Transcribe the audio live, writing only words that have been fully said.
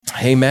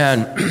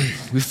Amen.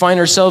 We find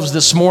ourselves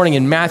this morning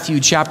in Matthew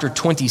chapter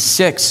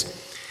 26.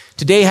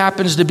 Today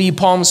happens to be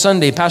Palm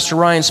Sunday. Pastor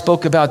Ryan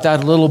spoke about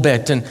that a little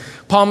bit. And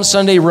Palm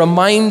Sunday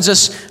reminds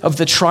us of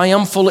the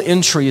triumphal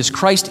entry as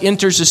Christ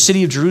enters the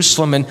city of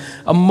Jerusalem, and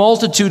a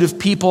multitude of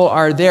people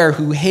are there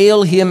who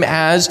hail him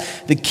as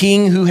the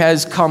King who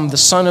has come, the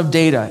Son of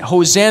David.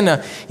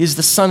 Hosanna is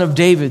the Son of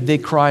David, they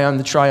cry on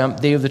the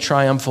day of the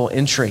triumphal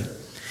entry.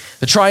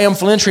 The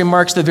triumphal entry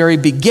marks the very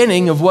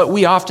beginning of what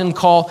we often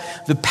call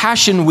the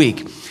Passion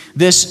Week,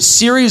 this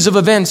series of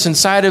events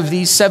inside of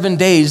these 7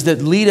 days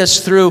that lead us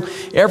through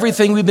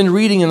everything we've been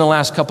reading in the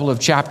last couple of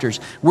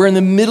chapters. We're in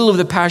the middle of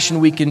the Passion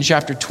Week in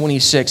chapter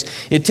 26.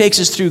 It takes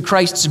us through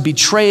Christ's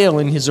betrayal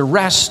and his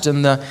arrest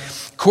and the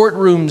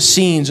courtroom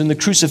scenes and the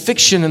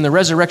crucifixion and the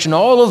resurrection.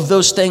 All of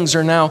those things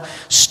are now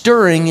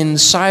stirring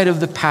inside of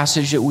the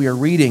passage that we are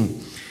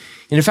reading.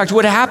 And in fact,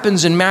 what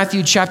happens in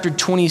Matthew chapter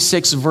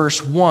 26,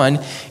 verse 1,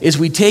 is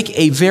we take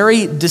a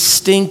very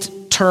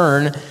distinct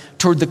turn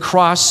toward the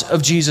cross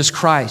of Jesus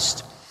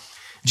Christ.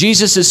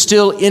 Jesus is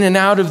still in and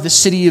out of the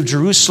city of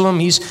Jerusalem.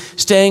 He's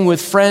staying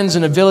with friends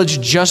in a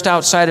village just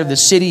outside of the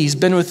city. He's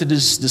been with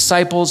his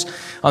disciples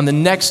on the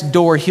next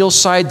door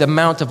hillside, the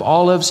Mount of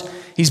Olives.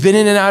 He's been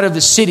in and out of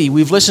the city.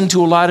 We've listened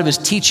to a lot of his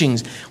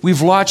teachings.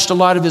 We've watched a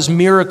lot of his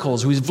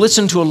miracles. We've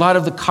listened to a lot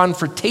of the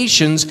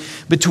confrontations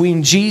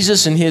between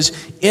Jesus and his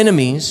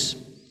enemies.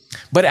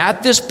 But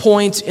at this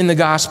point in the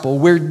gospel,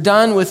 we're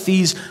done with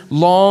these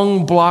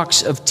long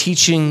blocks of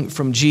teaching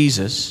from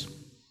Jesus.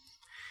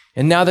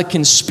 And now the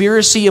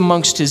conspiracy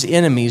amongst his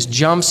enemies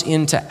jumps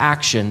into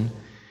action,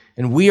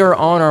 and we are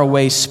on our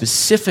way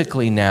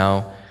specifically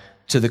now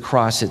to the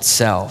cross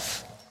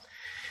itself.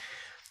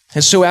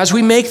 And so as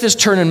we make this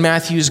turn in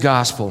Matthew's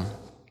gospel,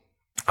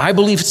 I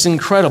believe it's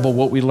incredible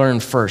what we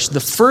learn first. The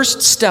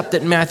first step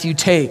that Matthew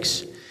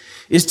takes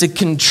is to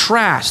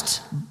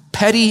contrast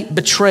petty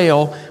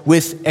betrayal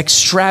with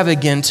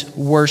extravagant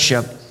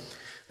worship.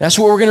 That's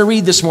what we're going to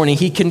read this morning.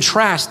 He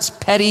contrasts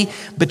petty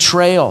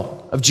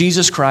betrayal of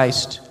Jesus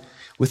Christ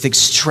with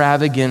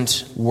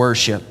extravagant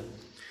worship.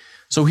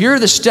 So here are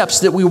the steps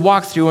that we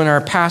walk through in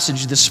our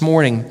passage this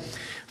morning.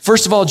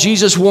 First of all,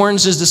 Jesus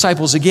warns his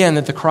disciples again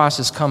that the cross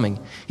is coming.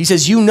 He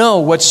says, you know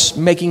what's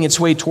making its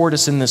way toward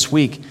us in this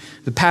week,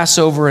 the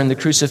Passover and the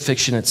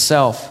crucifixion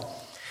itself.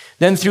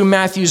 Then through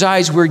Matthew's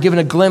eyes, we're given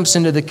a glimpse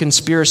into the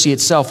conspiracy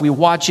itself. We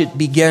watch it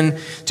begin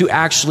to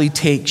actually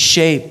take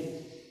shape.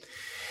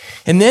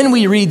 And then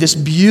we read this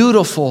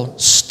beautiful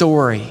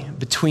story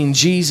between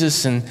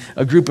Jesus and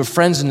a group of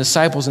friends and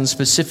disciples, and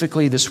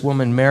specifically this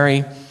woman,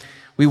 Mary.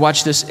 We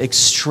watch this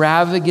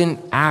extravagant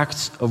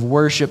act of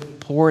worship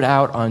poured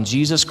out on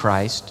Jesus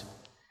Christ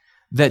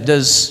that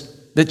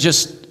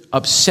just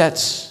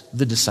upsets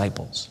the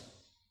disciples.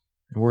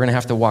 And we're going to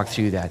have to walk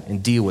through that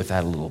and deal with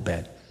that a little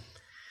bit.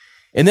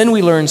 And then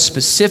we learn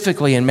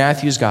specifically in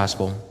Matthew's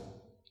gospel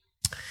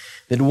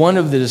that one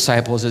of the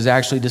disciples has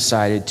actually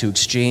decided to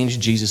exchange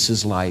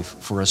Jesus' life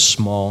for a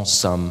small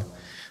sum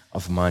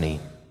of money.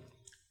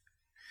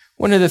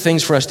 One of the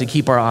things for us to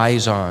keep our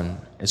eyes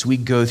on as we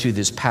go through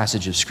this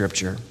passage of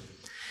Scripture,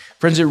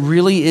 friends, it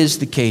really is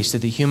the case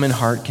that the human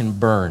heart can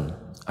burn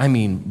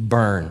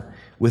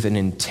with an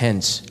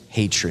intense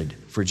hatred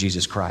for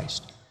Jesus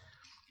Christ,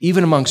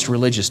 even amongst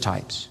religious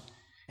types.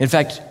 In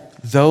fact,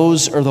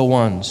 those are the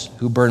ones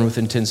who burn with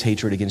intense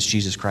hatred against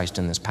Jesus Christ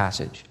in this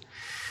passage.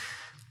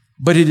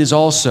 But it is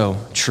also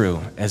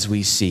true, as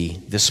we see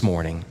this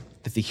morning,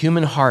 that the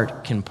human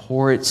heart can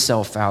pour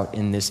itself out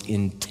in this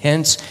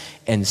intense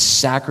and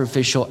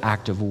sacrificial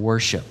act of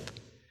worship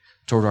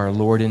toward our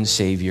Lord and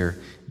Savior,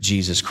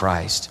 Jesus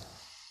Christ.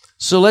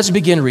 So let's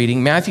begin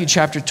reading Matthew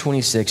chapter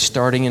 26,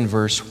 starting in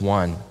verse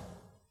 1.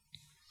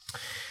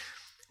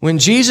 When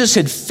Jesus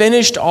had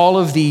finished all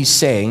of these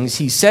sayings,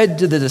 he said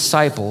to the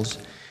disciples,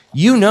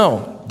 you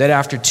know that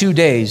after 2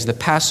 days the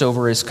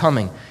Passover is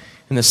coming,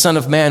 and the Son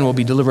of Man will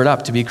be delivered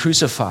up to be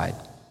crucified.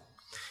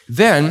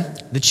 Then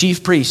the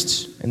chief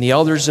priests and the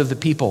elders of the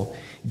people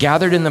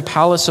gathered in the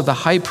palace of the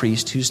high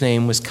priest, whose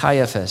name was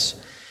Caiaphas,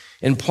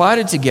 and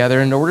plotted together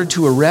in order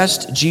to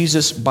arrest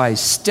Jesus by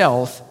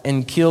stealth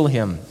and kill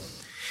him.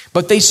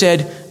 But they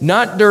said,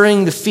 not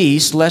during the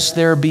feast, lest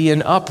there be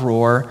an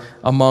uproar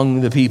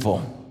among the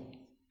people.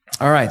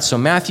 All right, so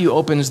Matthew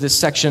opens this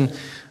section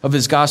of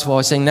his gospel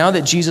by saying, now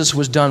that Jesus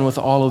was done with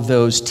all of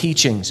those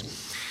teachings.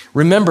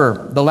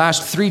 Remember, the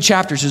last 3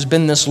 chapters has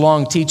been this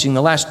long teaching.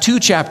 The last 2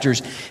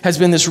 chapters has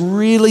been this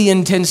really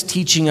intense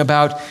teaching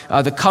about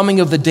the coming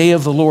of the day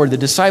of the Lord. The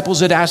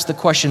disciples had asked the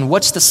question,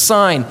 what's the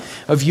sign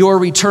of your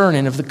return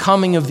and of the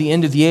coming of the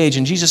end of the age?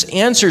 And Jesus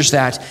answers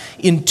that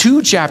in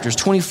 2 chapters,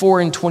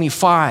 24 and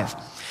 25.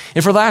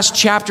 And for the last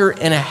chapter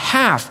and a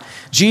half,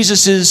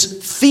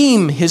 Jesus'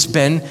 theme has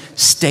been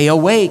stay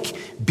awake,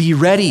 be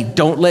ready,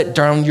 don't let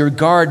down your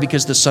guard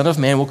because the Son of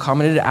Man will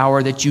come at an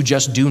hour that you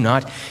just do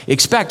not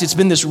expect. It's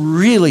been this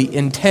really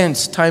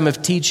intense time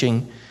of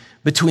teaching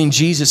between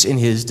Jesus and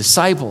his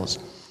disciples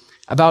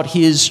about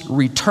his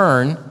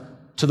return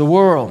to the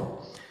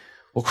world.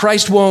 Well,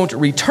 Christ won't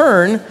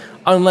return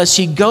unless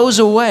he goes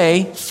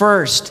away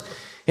first.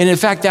 And in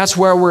fact, that's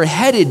where we're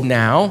headed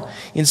now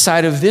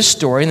inside of this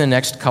story in the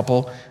next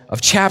couple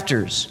of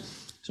chapters.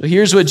 So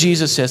here's what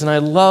Jesus says, and I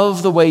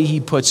love the way he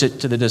puts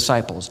it to the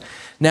disciples.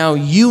 Now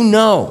you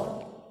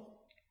know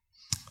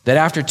that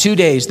after 2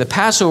 days the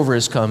Passover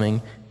is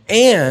coming,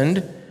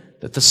 and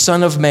that the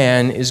Son of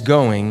Man is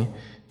going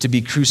to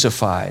be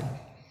crucified.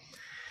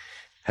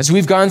 As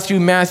we've gone through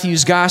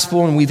Matthew's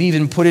gospel, and we've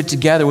even put it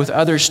together with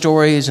other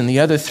stories in the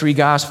other 3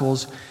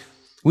 gospels,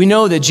 we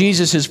know that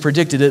Jesus has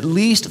predicted at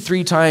least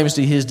 3 times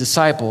to his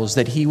disciples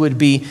that he would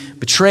be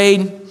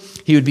betrayed,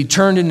 he would be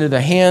turned into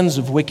the hands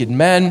of wicked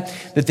men,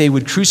 that they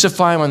would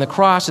crucify him on the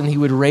cross, and he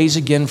would rise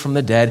again from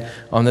the dead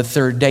on the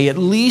 3rd day. At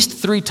least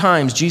 3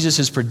 times Jesus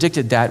has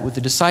predicted that with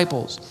the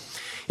disciples.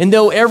 And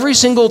though every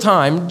single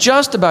time,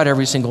 just about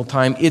every single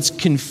time, it's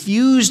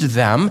confused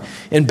them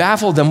and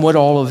baffled them what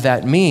all of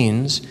that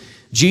means,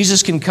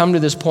 Jesus can come to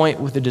this point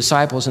with the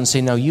disciples and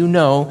say, now you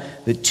know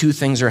that 2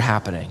 things are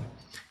happening.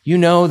 You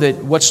know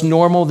that what's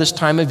normal this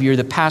time of year,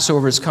 the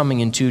Passover is coming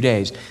in 2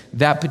 days,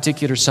 that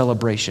particular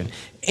celebration.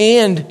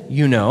 And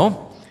you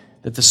know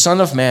that the Son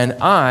of Man,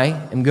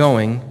 I am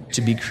going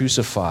to be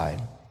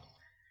crucified.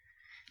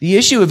 The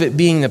issue of it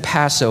being the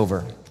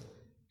Passover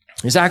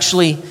is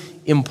actually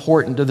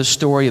important to the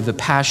story of the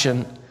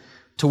Passion,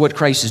 to what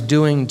Christ is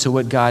doing, to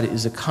what God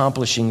is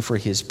accomplishing for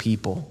his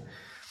people.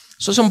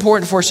 So it's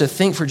important for us to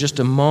think for just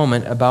a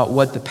moment about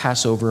what the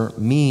Passover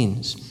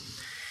means.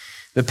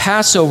 The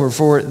Passover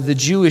for the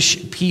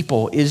Jewish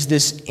people is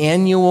this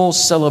annual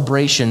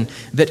celebration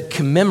that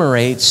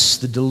commemorates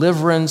the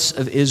deliverance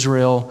of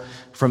Israel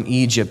from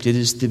Egypt. It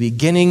is the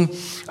beginning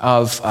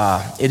of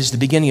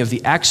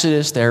the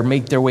Exodus. They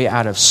make their way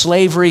out of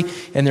slavery,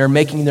 and they're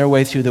making their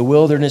way through the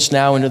wilderness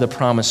now into the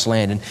Promised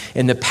Land.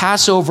 And the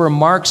Passover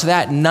marks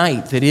that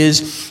night that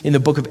is in the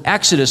book of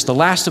Exodus, the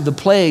last of the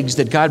plagues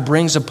that God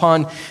brings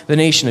upon the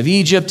nation of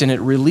Egypt, and it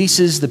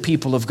releases the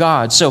people of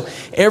God. So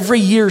every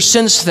year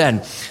since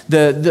then,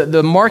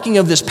 the marking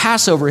of this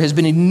Passover has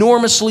been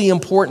enormously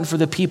important for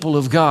the people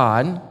of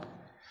God,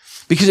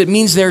 because it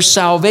means their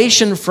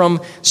salvation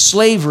from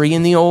slavery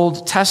in the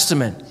Old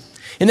Testament.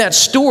 In that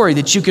story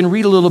that you can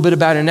read a little bit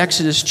about in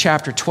Exodus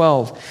chapter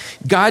 12,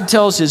 God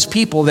tells his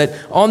people that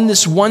on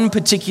this one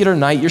particular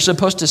night, you're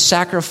supposed to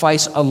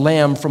sacrifice a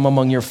lamb from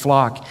among your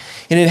flock.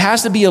 And it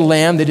has to be a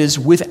lamb that is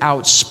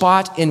without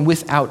spot and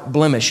without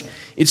blemish.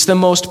 It's the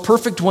most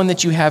perfect one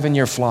that you have in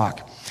your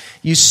flock.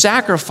 You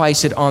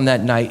sacrifice it on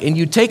that night, and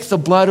you take the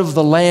blood of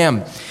the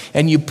lamb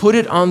and you put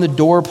it on the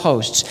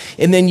doorposts,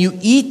 and then you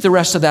eat the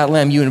rest of that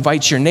lamb. You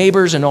invite your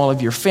neighbors and all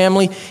of your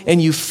family,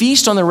 and you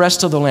feast on the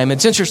rest of the lamb.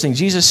 It's interesting.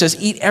 Jesus says,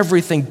 eat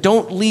everything.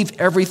 Don't leave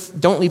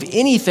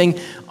anything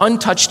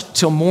untouched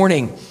till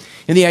morning.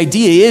 And the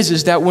idea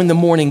is that when the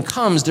morning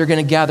comes, they're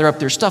going to gather up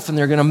their stuff and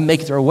they're going to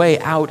make their way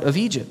out of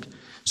Egypt.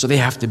 So they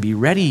have to be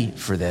ready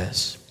for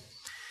this.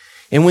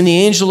 And when the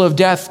angel of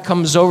death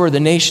comes over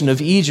the nation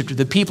of Egypt,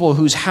 the people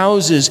whose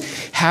houses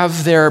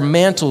have their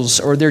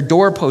mantles or their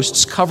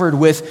doorposts covered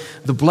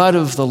with the blood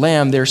of the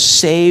lamb, they're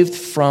saved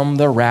from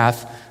the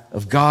wrath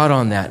of God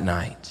on that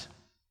night.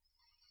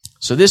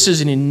 So this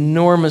is an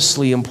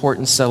enormously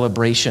important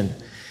celebration.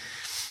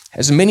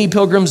 As many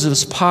pilgrims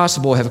as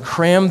possible have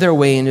crammed their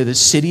way into the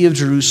city of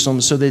Jerusalem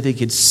so that they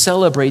could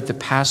celebrate the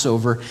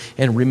Passover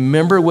and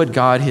remember what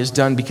God has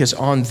done, because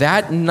on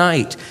that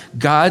night,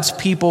 God's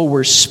people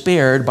were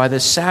spared by the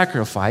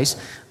sacrifice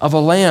of a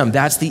lamb.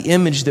 That's the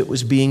image that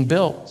was being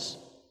built.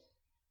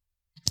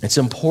 It's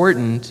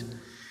important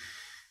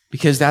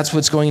because that's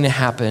what's going to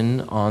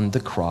happen on the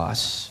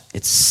cross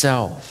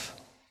itself.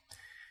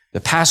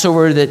 The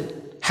Passover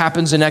that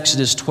happens in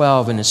Exodus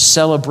 12 and is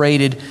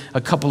celebrated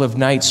a couple of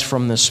nights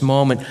from this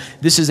moment.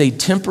 This is a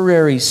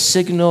temporary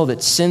signal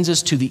that sends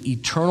us to the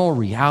eternal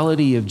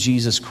reality of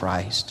Jesus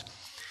Christ,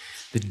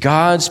 that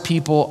God's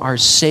people are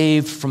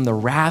saved from the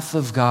wrath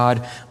of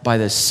God by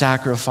the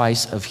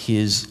sacrifice of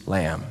his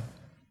lamb.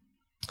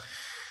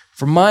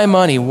 For my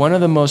money, one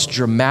of the most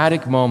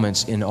dramatic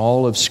moments in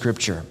all of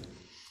Scripture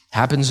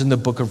happens in the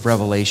book of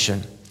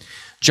Revelation.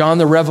 John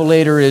the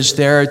Revelator is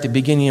there at the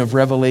beginning of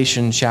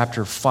Revelation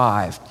chapter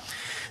 5.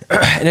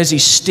 And as he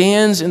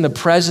stands in the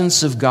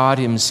presence of God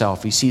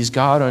himself, he sees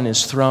God on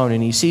his throne,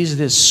 and he sees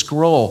this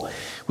scroll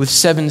with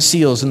 7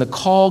 seals. And the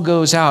call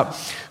goes out,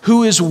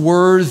 who is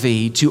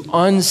worthy to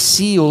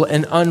unseal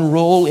and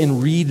unroll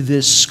and read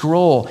this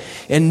scroll?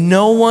 And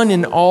no one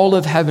in all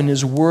of heaven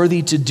is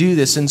worthy to do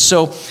this. And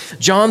so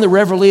John the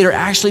Revelator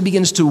actually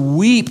begins to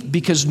weep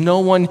because no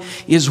one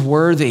is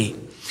worthy.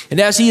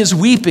 And as he is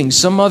weeping,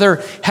 some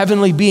other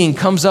heavenly being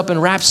comes up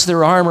and wraps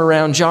their arm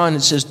around John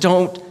and says,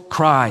 "Don't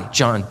cry,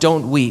 John,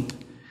 don't weep.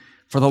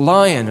 For the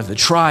Lion of the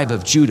tribe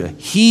of Judah,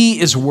 he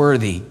is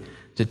worthy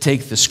to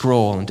take the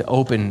scroll and to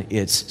open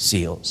its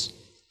seals."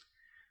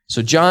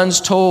 So John's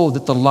told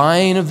that the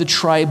Lion of the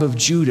tribe of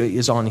Judah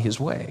is on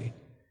his way.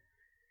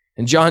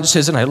 And John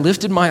says, "And I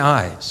lifted my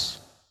eyes,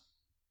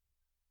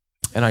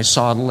 and I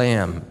saw a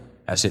lamb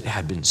as it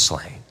had been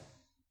slain."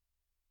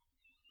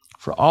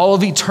 For all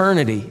of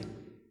eternity,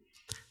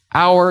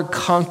 our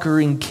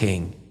conquering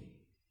King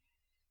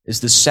is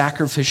the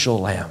sacrificial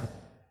lamb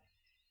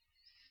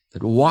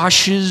that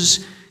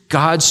washes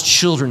God's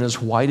children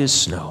as white as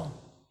snow,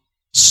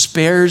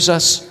 spares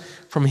us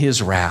from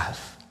his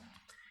wrath,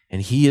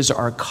 and he is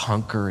our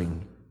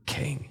conquering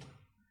king.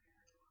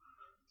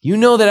 You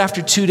know that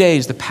after 2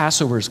 days, the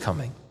Passover is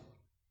coming,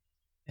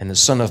 and the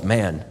Son of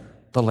Man,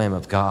 the Lamb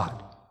of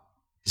God,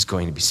 is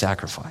going to be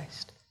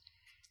sacrificed.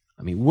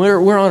 I mean,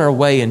 we're on our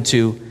way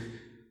into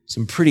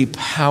some pretty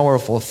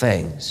powerful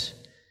things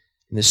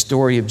in the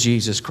story of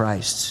Jesus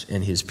Christ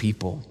and his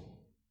people.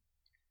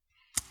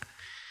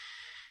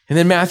 And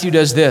then Matthew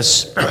does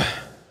this.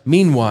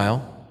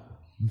 Meanwhile,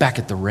 back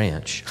at the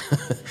ranch.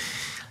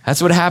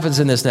 That's what happens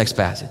in this next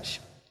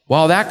passage.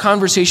 While that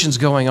conversation's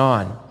going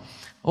on,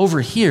 over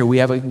here we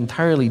have an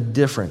entirely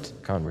different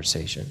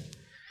conversation.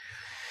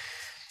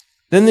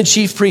 Then the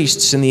chief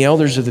priests and the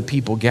elders of the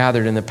people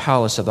gathered in the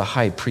palace of the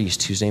high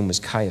priest, whose name was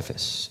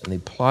Caiaphas, and they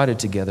plotted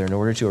together in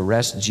order to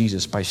arrest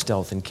Jesus by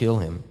stealth and kill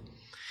him.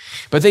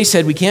 But they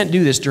said, "We can't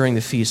do this during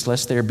the feast,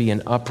 lest there be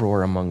an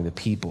uproar among the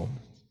people."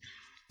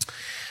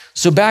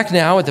 So back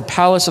now at the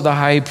palace of the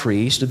high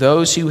priest,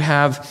 those who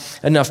have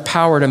enough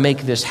power to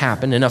make this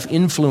happen, enough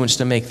influence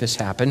to make this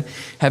happen,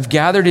 have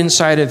gathered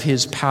inside of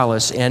his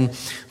palace, and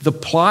the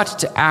plot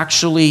to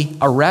actually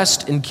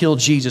arrest and kill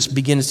Jesus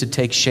begins to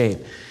take shape.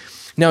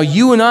 Now,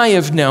 you and I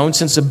have known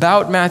since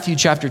about Matthew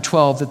chapter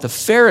 12 that the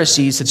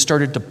Pharisees had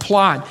started to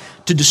plot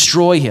to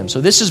destroy him.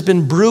 So this has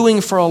been brewing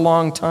for a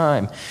long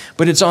time,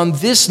 but it's on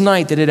this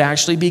night that it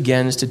actually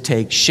begins to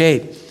take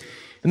shape.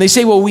 And they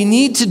say, well, we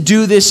need to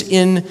do this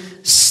in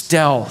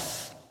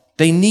stealth.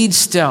 They need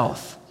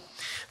stealth.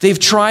 They've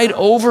tried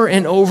over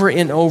and over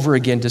and over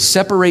again to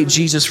separate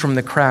Jesus from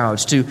the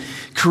crowds, to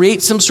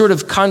create some sort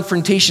of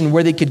confrontation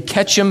where they could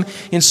catch him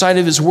inside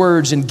of his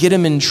words and get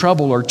him in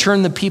trouble or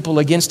turn the people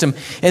against him.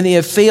 And they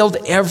have failed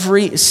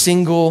every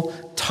single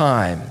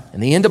time.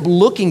 And they end up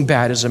looking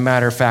bad, as a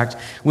matter of fact,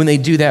 when they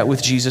do that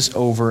with Jesus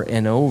over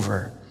and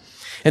over.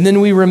 And then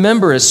we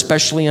remember,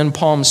 especially on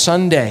Palm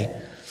Sunday,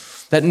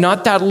 that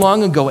not that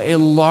long ago, a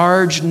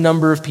large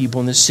number of people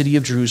in the city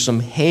of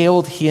Jerusalem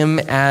hailed him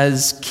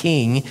as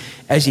king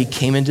as he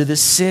came into the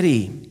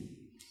city.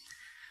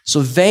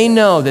 So they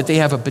know that they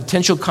have a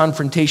potential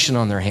confrontation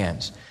on their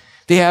hands.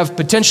 They have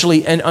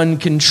potentially an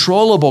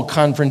uncontrollable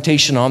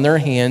confrontation on their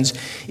hands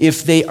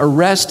if they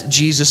arrest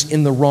Jesus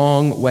in the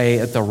wrong way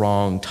at the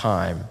wrong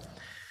time.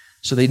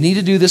 So they need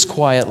to do this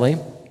quietly,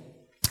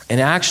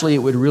 and actually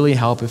it would really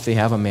help if they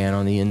have a man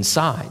on the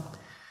inside.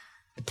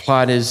 The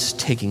plot is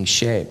taking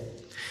shape.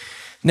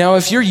 Now,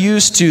 if you're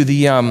used to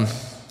the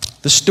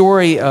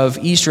story of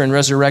Easter and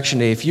Resurrection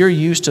Day, if you're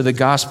used to the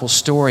gospel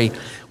story,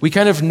 we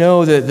kind of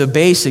know the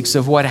basics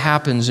of what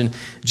happens. And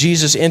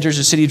Jesus enters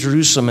the city of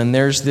Jerusalem, and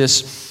there's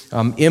this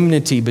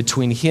enmity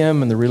between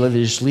him and the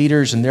religious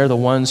leaders, and they're the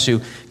ones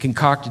who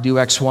concoct to do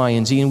X, Y,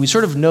 and Z. And we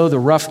sort of know the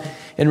rough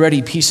and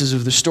ready pieces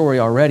of the story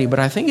already, but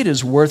I think it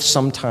is worth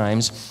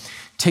sometimes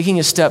taking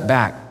a step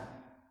back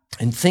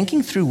and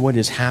thinking through what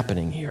is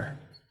happening here.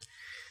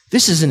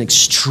 This is an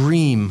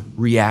extreme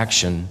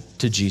reaction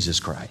to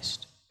Jesus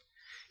Christ.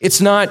 It's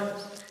not,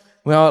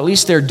 well, at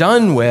least they're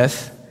done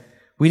with.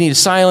 We need to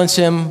silence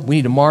him. We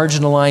need to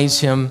marginalize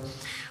him.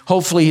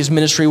 Hopefully his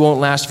ministry won't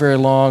last very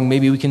long.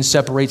 Maybe we can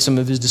separate some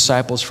of his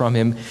disciples from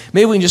him.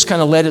 Maybe we can just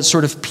kind of let it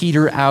sort of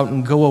peter out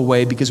and go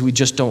away because we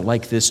just don't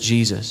like this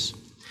Jesus.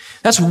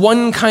 That's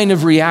one kind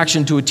of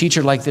reaction to a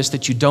teacher like this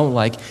that you don't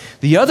like.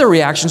 The other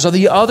reactions are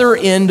the other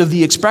end of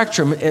the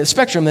spectrum,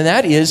 and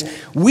that is,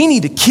 we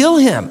need to kill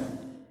him.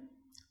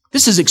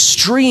 This is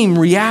extreme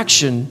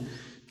reaction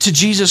to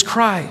Jesus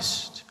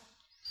Christ.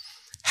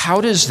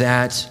 How does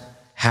that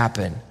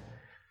happen?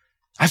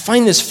 I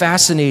find this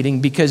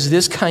fascinating because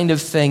this kind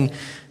of thing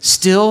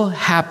still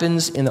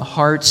happens in the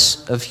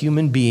hearts of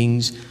human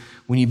beings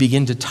when you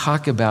begin to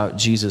talk about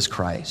Jesus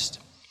Christ.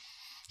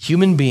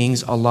 Human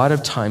beings, a lot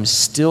of times,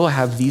 still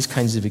have these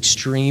kinds of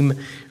extreme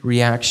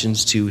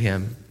reactions to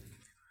him.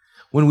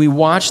 When we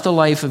watch the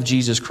life of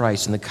Jesus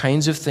Christ and the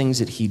kinds of things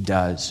that he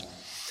does,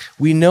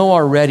 we know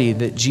already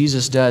that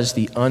Jesus does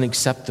the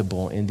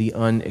unacceptable and the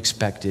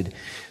unexpected,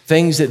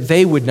 things that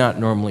they would not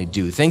normally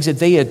do, things that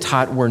they had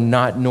taught were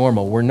not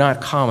normal, were not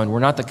common,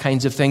 were not the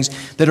kinds of things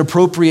that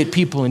appropriate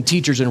people and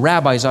teachers and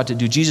rabbis ought to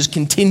do. Jesus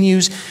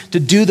continues to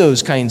do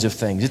those kinds of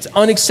things. It's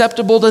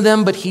unacceptable to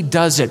them, but he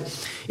does it.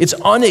 It's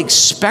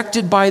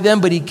unexpected by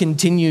them, but he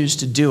continues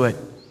to do it.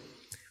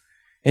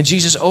 And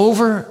Jesus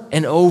over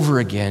and over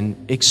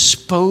again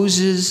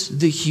exposes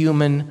the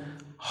human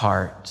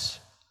heart.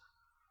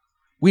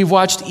 We've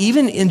watched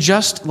even in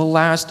just the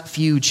last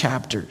few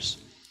chapters,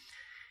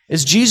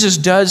 as Jesus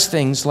does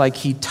things like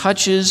he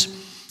touches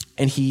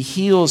and he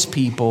heals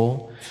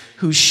people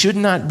who should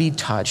not be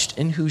touched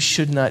and who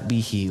should not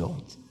be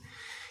healed.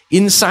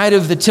 Inside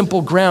of the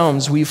temple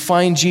grounds, we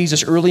find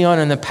Jesus early on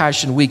in the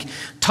Passion Week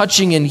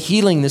touching and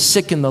healing the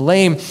sick and the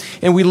lame.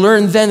 And we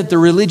learned then that the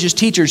religious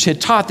teachers had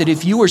taught that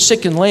if you were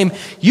sick and lame,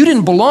 you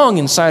didn't belong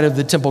inside of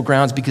the temple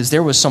grounds because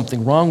there was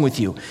something wrong with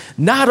you.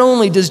 Not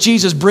only does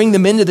Jesus bring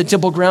them into the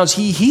temple grounds,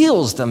 he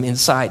heals them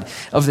inside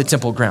of the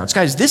temple grounds.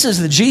 Guys, this is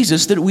the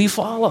Jesus that we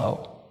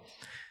follow.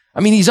 I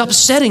mean, he's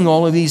upsetting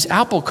all of these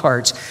apple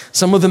carts,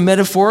 some of them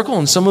metaphorical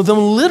and some of them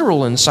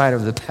literal inside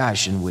of the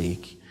Passion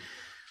Week.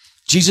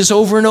 Jesus,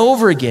 over and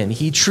over again,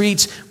 he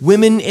treats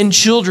women and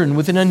children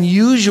with an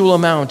unusual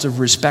amount of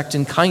respect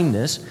and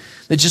kindness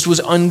that just was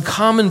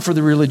uncommon for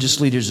the religious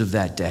leaders of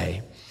that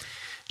day.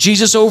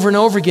 Jesus, over and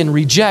over again,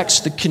 rejects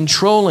the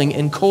controlling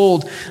and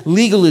cold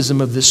legalism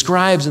of the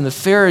scribes and the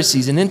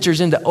Pharisees and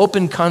enters into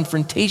open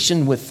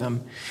confrontation with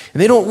them.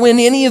 And they don't win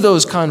any of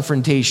those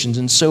confrontations,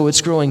 and so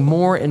it's growing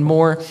more and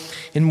more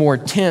and more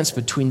tense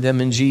between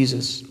them and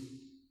Jesus.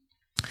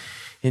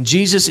 And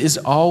Jesus is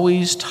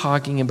always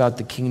talking about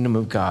the kingdom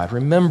of God.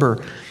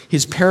 Remember,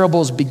 his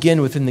parables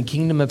begin within the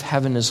kingdom of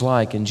heaven is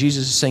like, and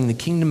Jesus is saying the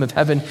kingdom of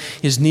heaven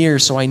is near,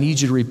 so I need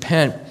you to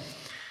repent.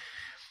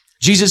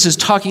 Jesus is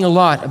talking a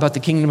lot about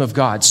the kingdom of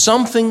God,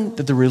 something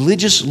that the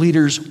religious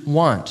leaders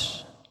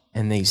want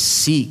and they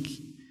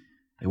seek.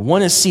 They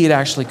want to see it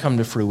actually come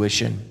to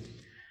fruition.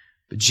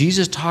 But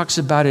Jesus talks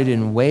about it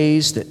in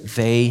ways that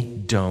they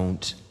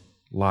don't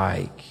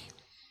like.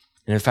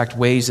 And in fact,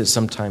 ways that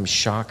sometimes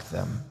shock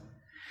them.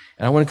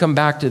 And I want to come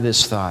back to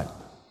this thought,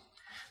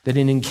 that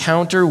an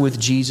encounter with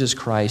Jesus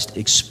Christ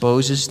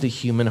exposes the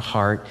human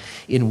heart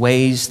in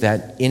ways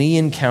that any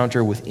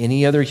encounter with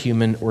any other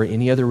human or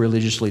any other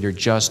religious leader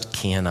just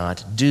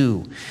cannot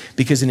do.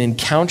 Because an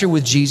encounter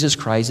with Jesus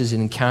Christ is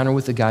an encounter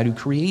with the God who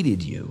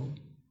created you.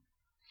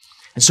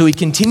 And so he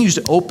continues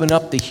to open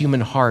up the human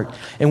heart.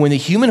 And when the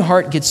human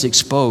heart gets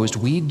exposed,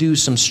 we do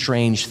some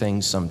strange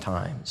things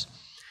sometimes.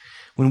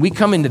 When we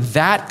come into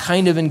that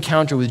kind of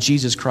encounter with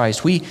Jesus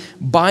Christ, we,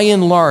 by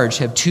and large,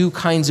 have two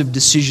kinds of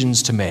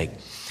decisions to make.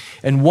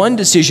 And one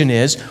decision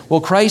is,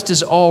 well, Christ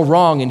is all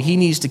wrong and he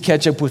needs to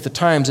catch up with the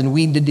times, and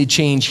we need to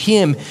change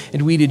him,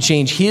 and we need to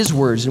change his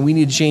words, and we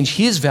need to change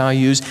his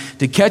values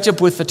to catch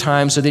up with the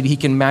times so that he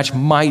can match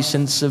my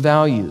sense of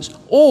values.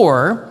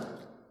 Or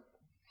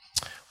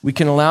we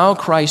can allow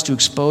Christ to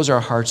expose our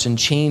hearts and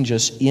change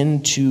us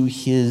into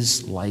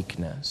his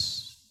likeness.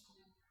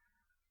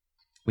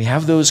 We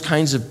have those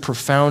kinds of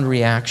profound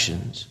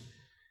reactions.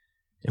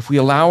 If we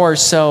allow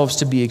ourselves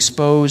to be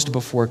exposed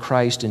before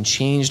Christ and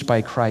changed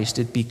by Christ,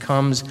 it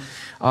becomes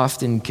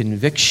often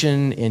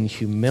conviction and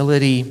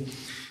humility,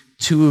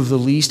 two of the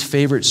least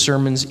favorite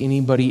sermons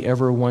anybody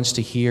ever wants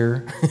to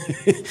hear.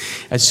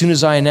 As soon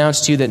as I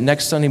announce to you that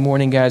next Sunday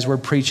morning, guys, we're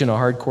preaching a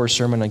hardcore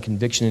sermon on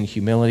conviction and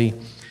humility,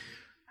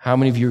 how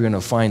many of you are going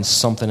to find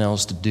something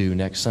else to do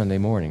next Sunday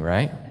morning,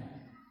 right?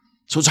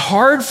 So it's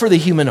hard for the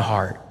human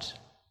heart,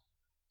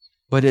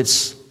 but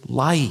it's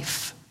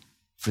life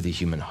for the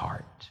human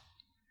heart.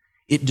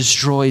 It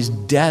destroys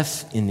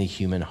death in the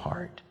human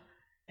heart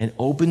and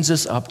opens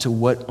us up to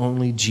what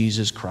only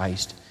Jesus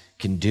Christ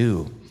can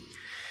do.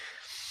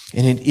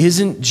 And it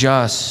isn't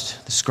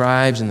just the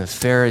scribes and the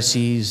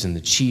Pharisees and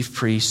the chief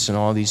priests and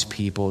all these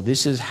people.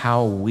 This is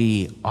how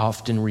we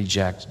often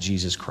reject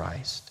Jesus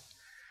Christ.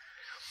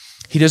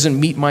 He doesn't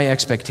meet my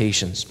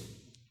expectations.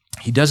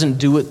 He doesn't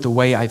do it the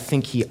way I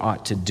think he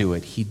ought to do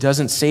it. He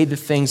doesn't say the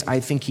things I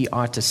think he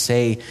ought to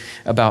say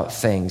about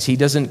things. He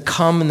doesn't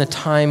come in the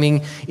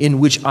timing in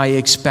which I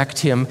expect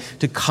him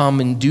to come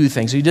and do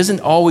things. He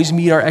doesn't always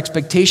meet our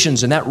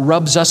expectations, and that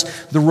rubs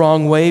us the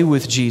wrong way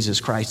with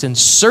Jesus Christ. And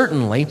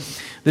certainly,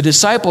 the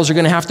disciples are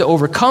going to have to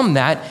overcome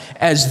that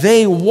as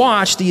they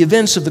watch the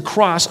events of the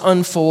cross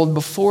unfold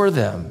before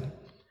them.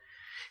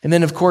 And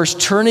then, of course,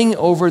 turning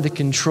over the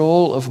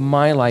control of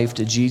my life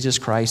to Jesus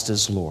Christ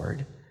as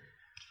Lord.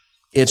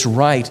 It's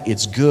right,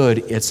 it's good,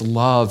 it's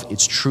love,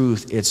 it's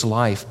truth, it's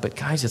life. But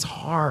guys, it's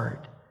hard.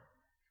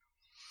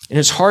 And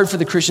it's hard for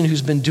the Christian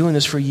who's been doing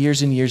this for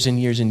years and years and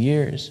years and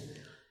years.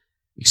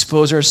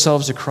 Expose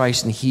ourselves to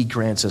Christ and he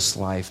grants us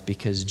life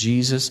because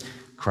Jesus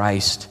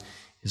Christ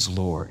is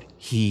Lord.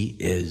 He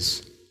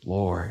is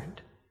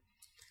Lord.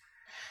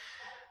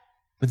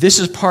 But this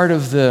is part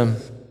of the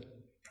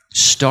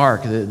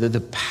stark,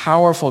 the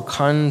powerful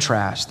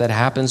contrast that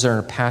happens in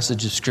our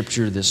passage of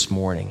Scripture this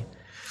morning.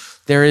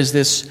 There is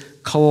this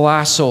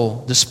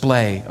colossal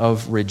display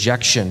of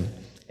rejection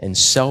and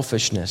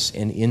selfishness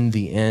and, in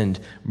the end,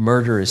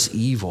 murderous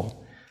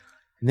evil.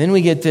 And then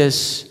we get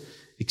this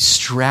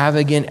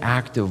extravagant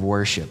act of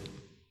worship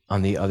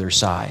on the other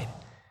side.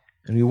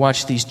 And we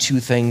watch these two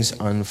things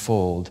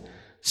unfold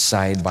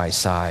side by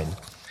side.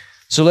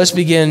 So let's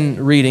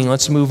begin reading.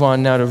 Let's move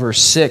on now to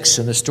verse 6,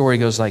 and the story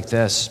goes like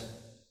this.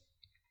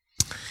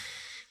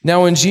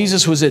 Now when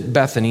Jesus was at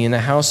Bethany in the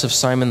house of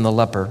Simon the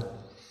leper,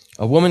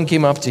 a woman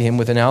came up to him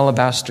with an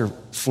alabaster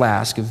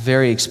flask of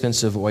very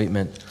expensive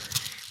ointment,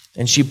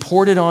 and she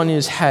poured it on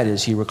his head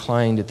as he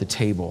reclined at the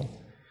table.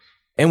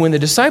 And when the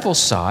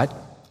disciples saw it,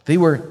 they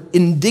were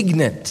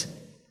indignant.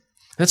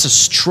 That's a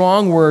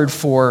strong word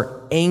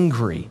for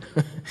angry.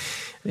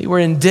 They were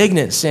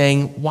indignant,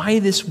 saying, "Why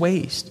this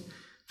waste?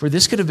 For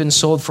this could have been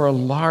sold for a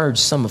large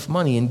sum of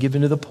money and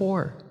given to the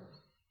poor."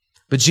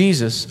 But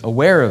Jesus,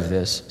 aware of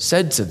this,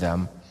 said to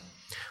them,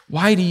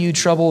 "Why do you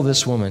trouble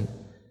this woman?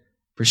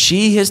 For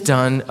she has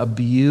done a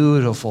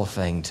beautiful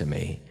thing to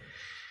me.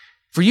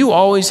 For you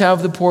always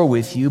have the poor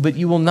with you, but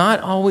you will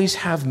not always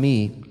have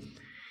me.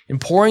 In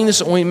pouring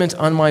this ointment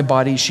on my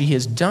body, she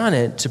has done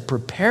it to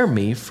prepare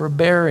me for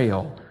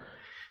burial.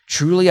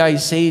 Truly I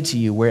say to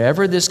you,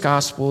 wherever this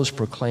gospel is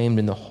proclaimed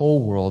in the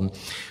whole world,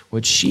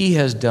 what she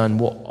has done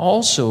will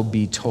also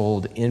be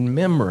told in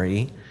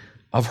memory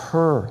of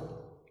her."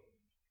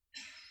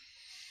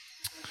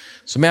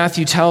 So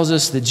Matthew tells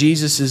us that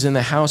Jesus is in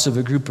the house of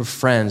a group of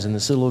friends in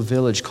this little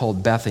village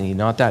called Bethany,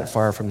 not that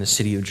far from the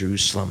city of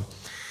Jerusalem.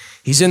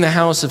 He's in the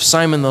house of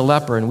Simon the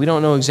leper, and we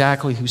don't know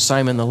exactly who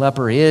Simon the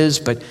leper is,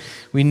 but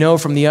we know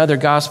from the other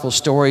gospel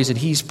stories that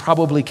he's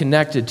probably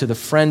connected to the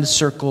friend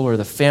circle or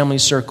the family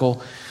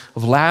circle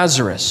of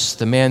Lazarus,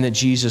 the man that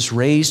Jesus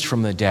raised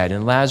from the dead,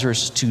 and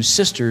Lazarus' two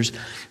sisters,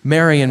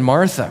 Mary and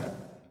Martha.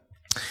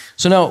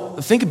 So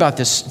now, think about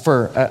this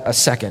for a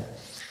second.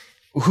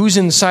 Who's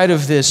inside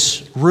of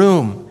this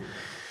room?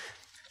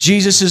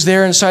 Jesus is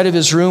there inside of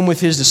his room with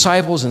his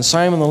disciples and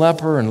Simon the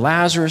leper and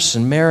Lazarus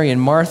and Mary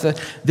and Martha.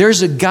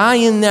 There's a guy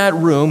in that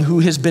room who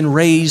has been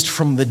raised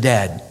from the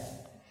dead.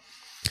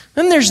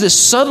 Then there's this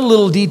subtle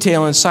little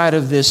detail inside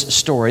of this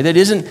story that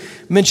isn't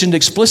mentioned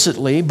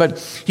explicitly, but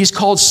he's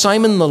called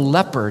Simon the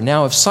leper.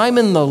 Now, if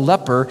Simon the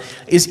leper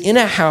is in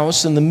a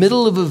house in the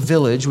middle of a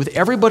village with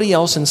everybody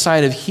else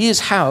inside of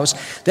his house,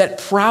 that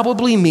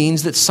probably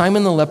means that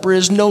Simon the leper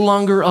is no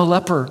longer a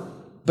leper,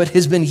 but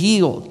has been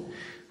healed.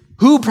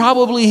 Who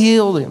probably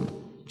healed him?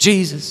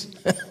 Jesus.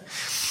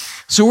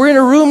 So we're in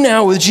a room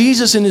now with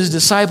Jesus and his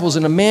disciples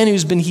and a man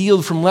who's been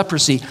healed from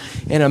leprosy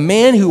and a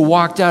man who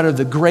walked out of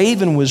the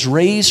grave and was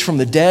raised from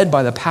the dead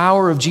by the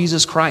power of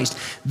Jesus Christ.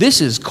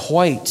 This is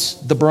quite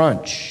the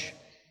brunch.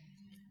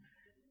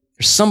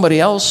 There's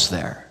somebody else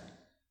there.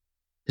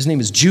 His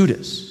name is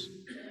Judas.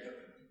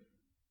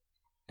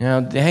 Now,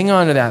 hang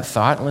on to that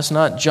thought and let's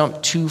not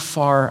jump too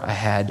far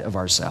ahead of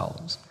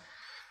ourselves.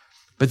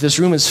 But this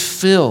room is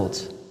filled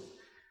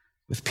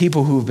with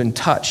people who have been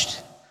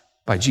touched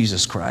by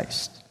Jesus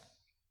Christ.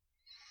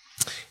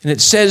 And it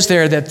says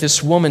there that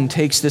this woman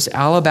takes this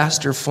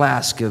alabaster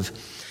flask of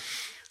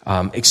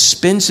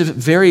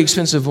very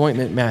expensive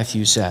ointment,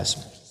 Matthew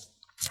says,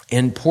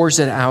 and pours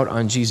it out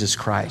on Jesus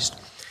Christ.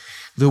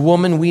 The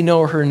woman, we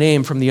know her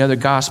name from the other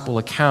gospel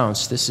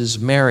accounts. This is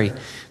Mary,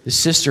 the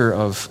sister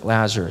of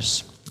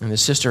Lazarus and the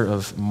sister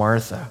of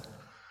Martha.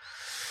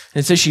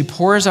 And it says she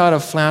pours out a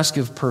flask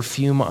of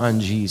perfume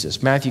on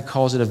Jesus. Matthew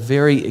calls it a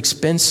very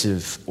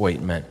expensive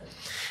ointment.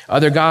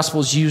 Other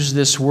gospels use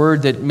this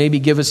word that maybe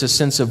give us a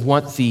sense of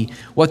what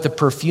the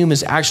perfume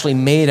is actually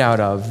made out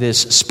of, this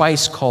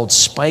spice called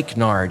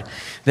spikenard,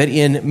 that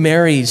in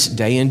Mary's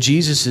day, in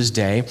Jesus'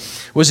 day,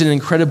 was an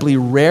incredibly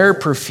rare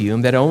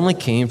perfume that only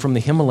came from the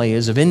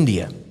Himalayas of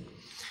India.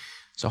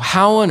 So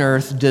how on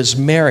earth does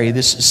Mary,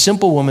 this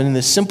simple woman in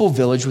this simple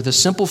village with a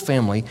simple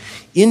family,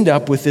 end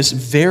up with this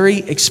very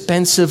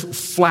expensive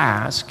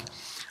flask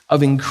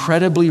of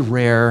incredibly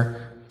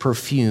rare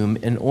perfume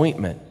and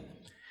ointment?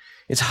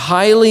 It's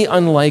highly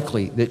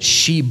unlikely that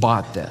she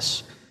bought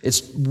this.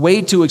 It's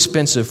way too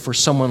expensive for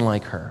someone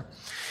like her.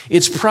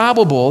 It's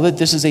probable that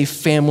this is a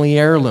family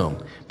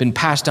heirloom, been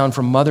passed down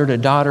from mother to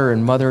daughter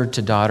and mother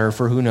to daughter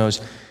for who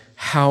knows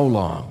how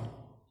long.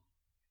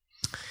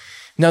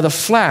 Now the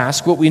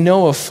flask, what we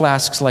know of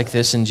flasks like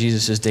this in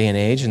Jesus' day and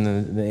age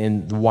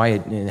and why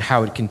it and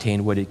how it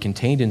contained what it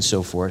contained and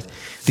so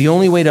forth, the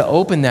only way to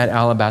open that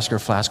alabaster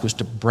flask was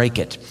to break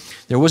it.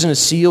 There wasn't a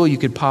seal you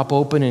could pop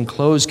open and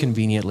close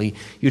conveniently.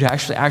 You'd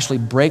actually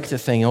break the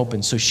thing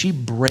open. So she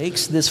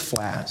breaks this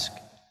flask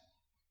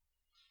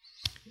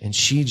and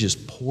she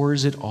just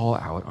pours it all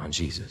out on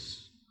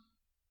Jesus.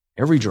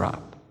 Every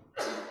drop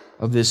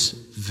of this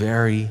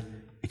very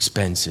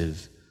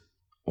expensive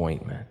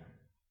ointment.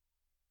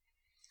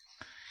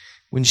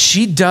 When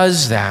she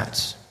does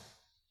that,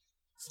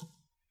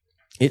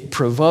 it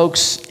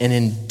provokes an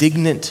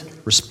indignant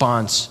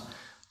response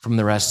from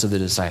the rest of the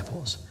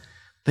disciples.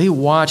 They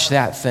watch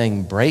that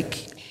thing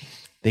break.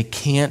 They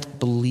can't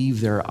believe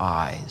their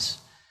eyes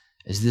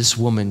as this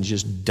woman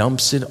just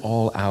dumps it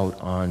all out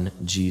on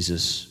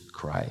Jesus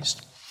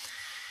Christ.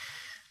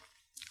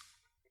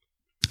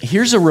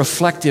 Here's a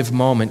reflective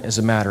moment, as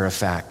a matter of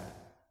fact,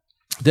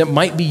 that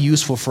might be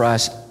useful for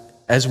us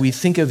as we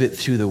think of it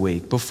through the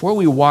week. Before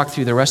we walk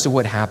through the rest of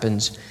what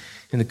happens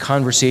in the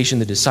conversation,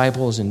 the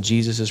disciples and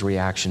Jesus'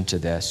 reaction to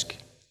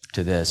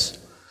this,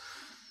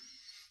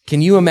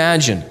 can you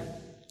imagine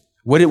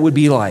what it would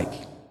be like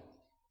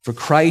for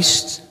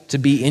Christ to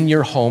be in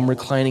your home,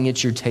 reclining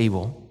at your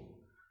table,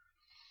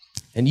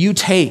 and you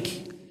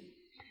take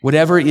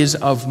whatever is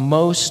of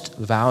most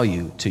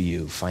value to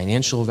you,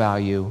 financial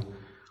value,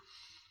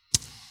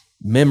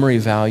 memory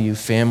value,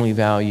 family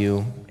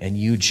value, and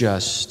you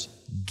just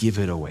give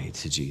it away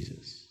to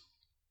Jesus?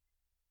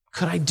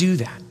 Could I do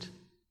that?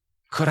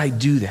 Could I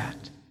do that?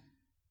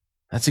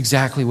 That's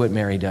exactly what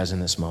Mary does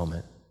in this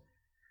moment.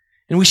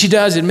 And when she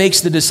does, it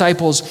makes the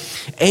disciples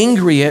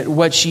angry at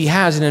what she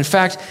has. And in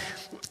fact,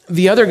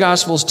 the other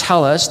Gospels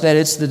tell us that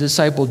it's the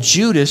disciple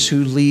Judas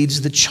who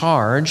leads the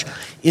charge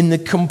in the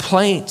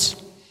complaint.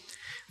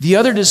 The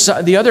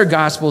other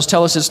Gospels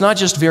tell us it's not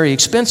just very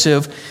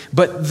expensive,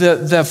 but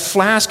the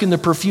flask and the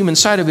perfume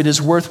inside of it is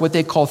worth what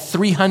they call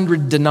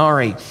 300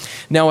 denarii.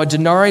 Now, a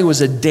denarii was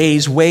a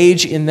day's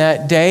wage in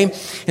that day,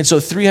 and so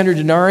 300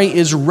 denarii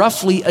is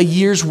roughly a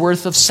year's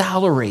worth of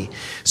salary.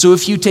 So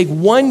if you take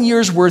 1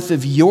 year's worth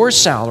of your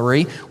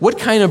salary, what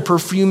kind of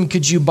perfume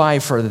could you buy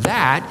for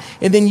that?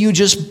 And then you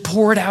just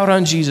pour it out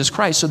on Jesus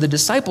Christ. So the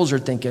disciples are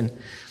thinking,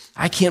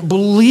 I can't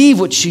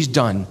believe what she's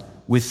done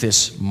with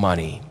this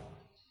money.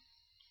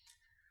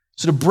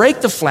 So to break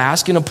the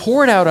flask and to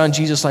pour it out on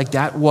Jesus like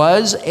that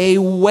was a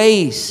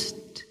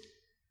waste.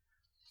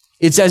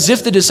 It's as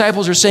if the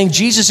disciples are saying,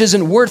 Jesus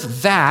isn't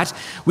worth that.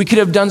 We could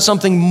have done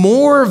something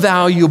more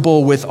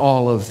valuable with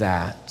all of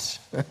that.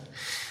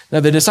 Now,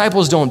 the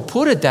disciples don't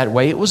put it that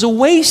way. It was a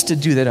waste to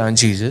do that on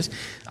Jesus.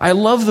 I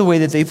love the way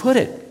that they put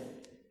it.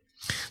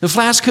 The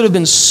flask could have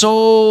been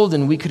sold,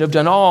 and we could have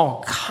done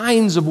all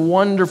kinds of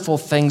wonderful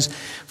things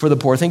for the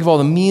poor. Think of all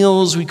the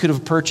meals we could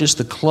have purchased,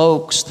 the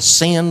cloaks, the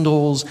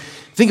sandals.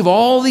 Think of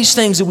all these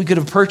things that we could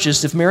have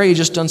purchased if Mary had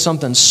just done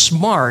something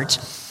smart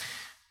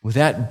with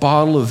that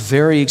bottle of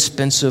very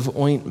expensive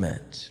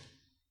ointment.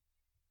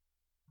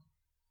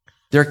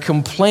 Their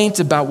complaint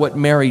about what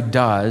Mary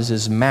does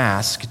is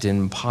masked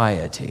in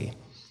piety.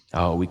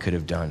 Oh, we could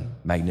have done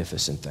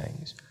magnificent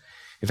things.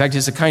 In fact,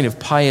 it's a kind of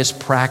pious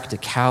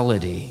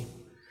practicality.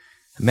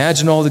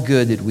 Imagine all the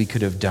good that we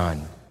could have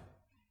done.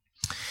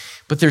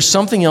 But there's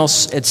something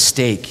else at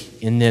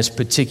stake in this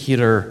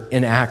particular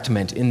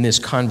enactment, in this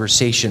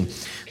conversation.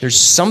 There's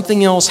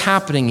something else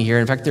happening here.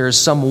 In fact, there is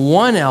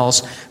someone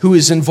else who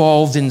is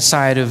involved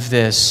inside of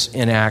this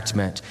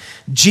enactment.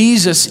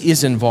 Jesus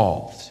is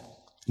involved.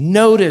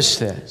 Notice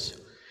this.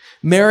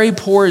 Mary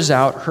pours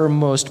out her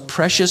most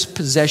precious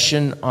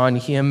possession on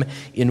him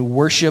in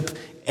worship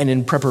and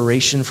in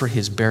preparation for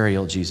his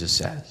burial, Jesus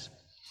says.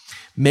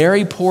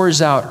 Mary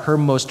pours out her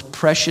most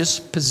precious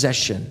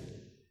possession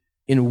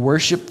in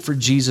worship for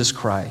Jesus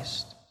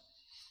Christ.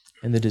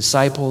 And the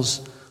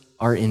disciples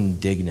are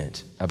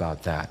indignant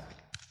about that.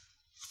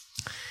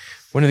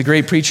 One of the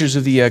great preachers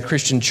of the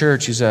Christian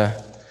church, who's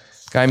a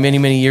guy many,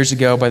 many years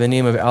ago by the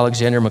name of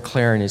Alexander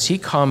McLaren, as he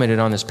commented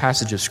on this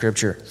passage of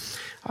Scripture,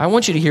 I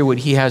want you to hear what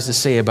he has to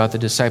say about the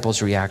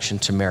disciples' reaction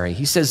to Mary.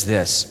 He says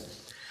this: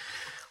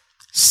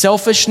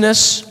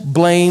 selfishness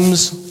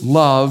blames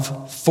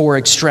love for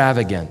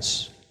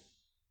extravagance.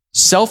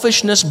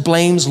 Selfishness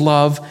blames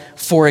love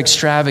for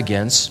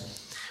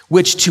extravagance,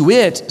 which to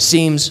it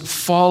seems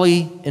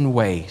folly and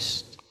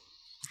waste.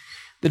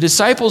 The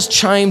disciples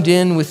chimed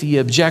in with the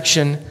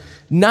objection,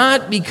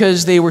 not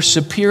because they were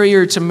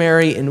superior to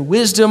Mary in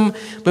wisdom,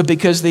 but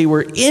because they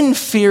were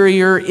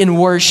inferior in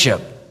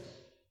worship.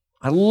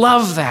 I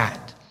love that.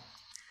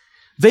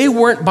 They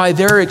weren't, by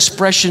their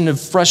expression of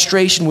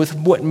frustration with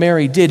what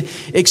Mary did,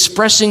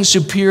 expressing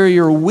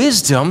superior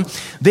wisdom.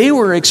 They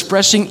were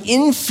expressing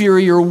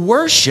inferior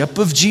worship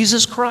of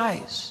Jesus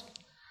Christ.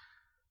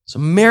 So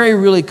Mary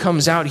really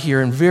comes out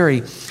here in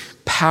very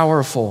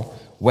powerful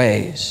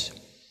ways.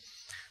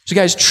 So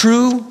guys,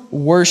 true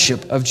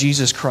worship of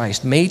Jesus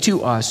Christ may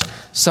to us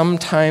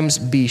sometimes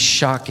be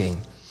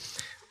shocking,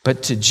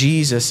 but to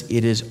Jesus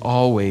it is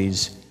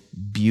always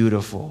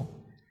beautiful.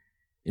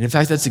 And in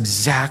fact, that's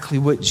exactly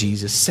what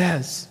Jesus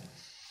says.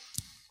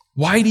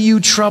 Why do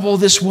you trouble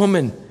this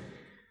woman?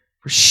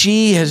 For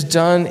she has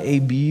done a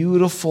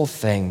beautiful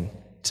thing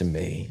to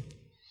me.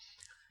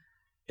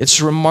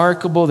 It's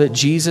remarkable that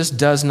Jesus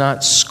does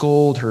not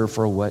scold her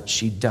for what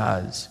she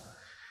does.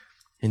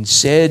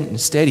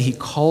 Instead, he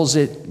calls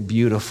it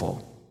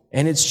beautiful.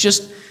 And it's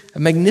just a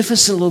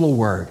magnificent little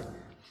word.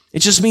 It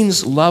just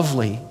means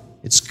lovely.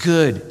 It's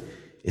good.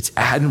 It's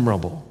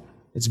admirable.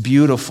 It's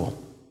beautiful.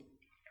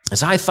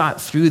 As I thought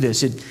through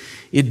this,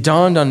 it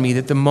dawned on me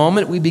that the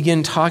moment we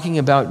begin talking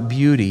about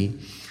beauty,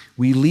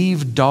 we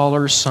leave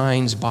dollar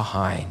signs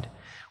behind.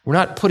 We're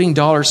not putting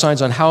dollar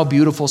signs on how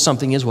beautiful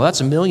something is. Well,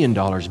 that's $1 million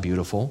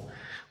beautiful.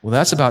 Well,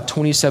 that's about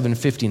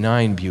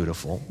 $27.59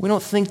 beautiful. We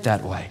don't think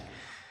that way.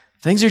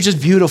 Things are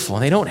just beautiful,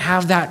 and they don't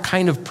have that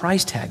kind of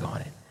price tag on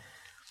it.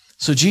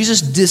 So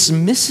Jesus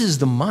dismisses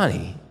the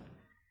money,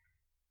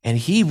 and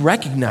he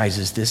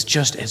recognizes this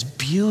just as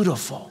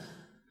beautiful,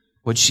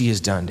 what she has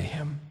done to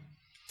him.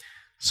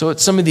 So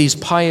what some of these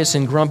pious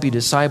and grumpy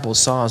disciples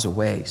saw as a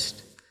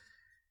waste,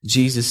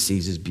 Jesus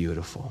sees as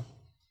beautiful.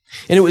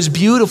 And it was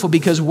beautiful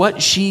because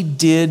what she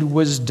did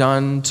was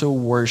done to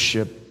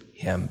worship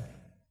him.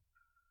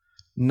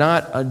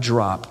 Not a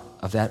drop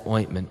of that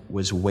ointment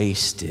was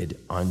wasted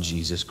on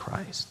Jesus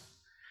Christ.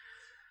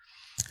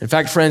 In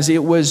fact, friends,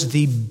 it was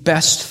the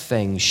best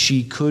thing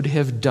she could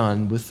have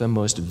done with the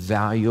most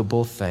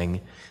valuable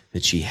thing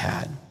that she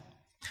had.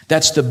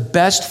 That's the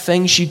best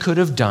thing she could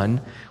have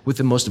done with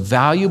the most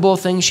valuable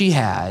thing she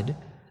had,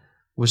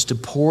 was to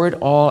pour it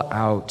all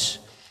out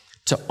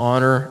to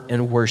honor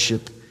and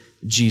worship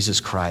Jesus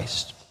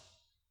Christ.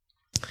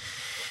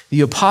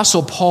 The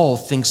Apostle Paul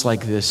thinks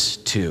like this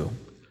too.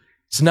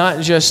 It's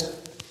not just,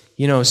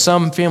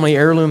 some family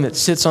heirloom that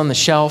sits on the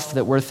shelf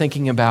that we're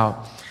thinking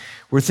about.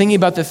 We're thinking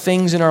about the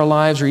things in our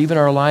lives or even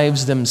our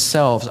lives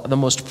themselves. The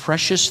most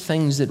precious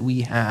things that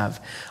we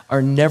have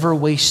are never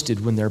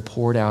wasted when they're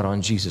poured out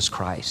on Jesus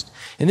Christ.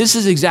 And this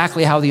is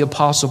exactly how the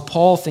Apostle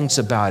Paul thinks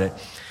about it. I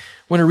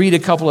want to read a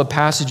couple of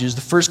passages.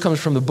 The first comes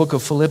from the book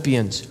of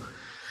Philippians,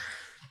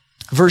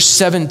 verse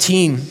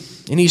 17.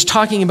 And he's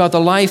talking about the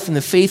life and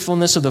the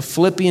faithfulness of the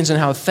Philippians and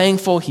how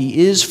thankful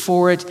he is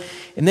for it.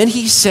 And then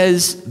he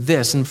says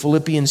this in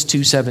Philippians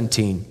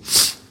 2:17.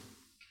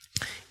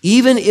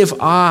 Even if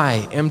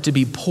I am to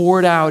be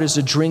poured out as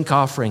a drink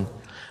offering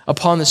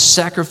upon the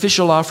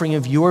sacrificial offering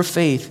of your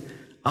faith,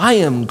 I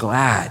am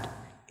glad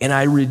and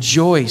I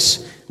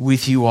rejoice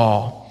with you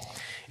all.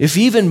 If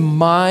even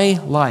my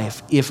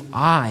life, if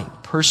I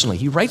personally,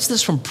 he writes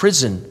this from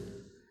prison,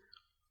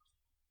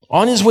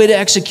 on his way to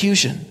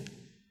execution,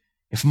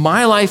 if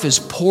my life is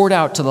poured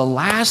out to the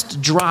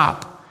last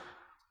drop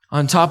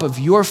on top of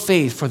your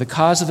faith for the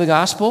cause of the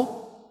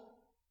gospel,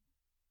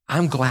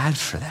 I'm glad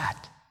for that.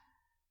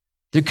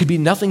 There could be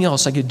nothing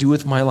else I could do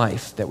with my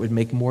life that would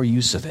make more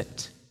use of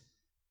it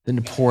than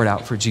to pour it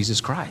out for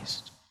Jesus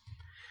Christ.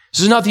 This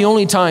is not the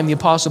only time the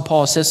Apostle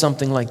Paul says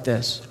something like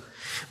this.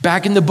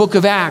 Back in the book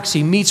of Acts,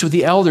 he meets with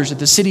the elders at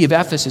the city of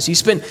Ephesus. He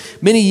spent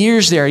many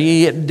years there.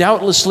 He had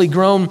doubtlessly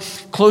grown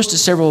close to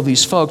several of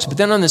these folks. But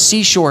then on the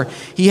seashore,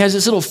 he has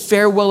this little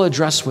farewell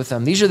address with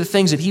them. These are the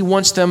things that he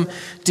wants them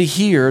to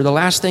hear, the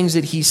last things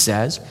that he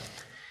says.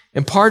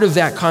 And part of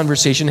that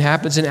conversation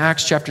happens in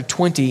Acts chapter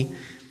 20,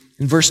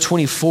 in verse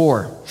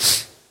 24.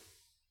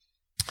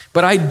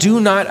 But I do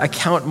not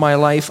account my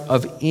life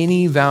of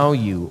any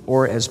value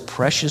or as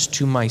precious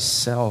to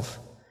myself,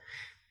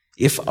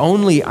 if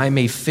only I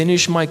may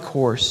finish my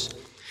course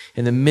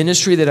in the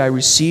ministry that I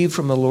received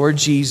from the Lord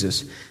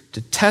Jesus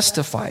to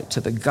testify to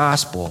the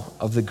gospel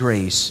of the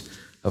grace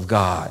of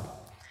God.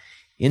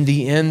 In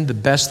the end, the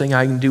best thing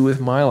I can do with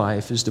my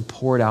life is to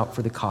pour it out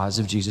for the cause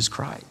of Jesus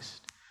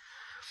Christ.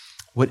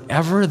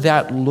 Whatever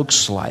that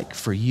looks like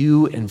for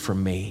you and for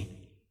me,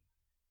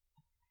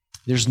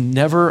 there's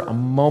never a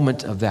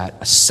moment of that,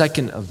 a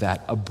second of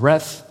that, a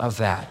breath of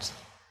that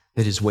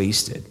that is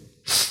wasted.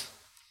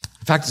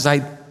 In fact, as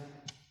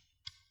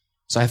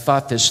I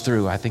thought this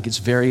through, I think it's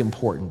very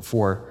important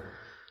for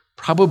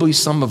probably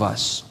some of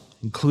us,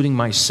 including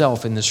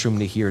myself in this room,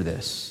 to hear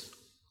this.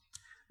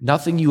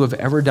 Nothing you have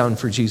ever done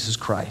for Jesus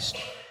Christ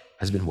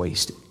has been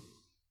wasted.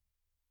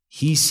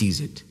 He sees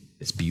it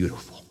as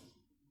beautiful.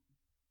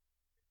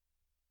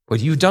 What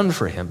you've done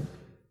for him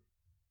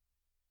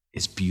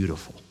is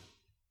beautiful.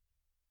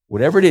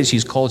 Whatever it is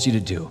he's called you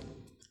to do,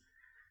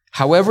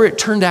 however it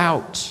turned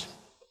out,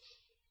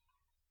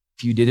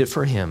 if you did it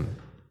for him,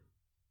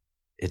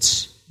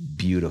 it's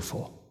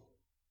beautiful.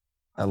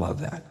 I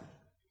love that.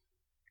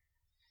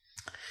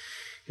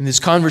 In this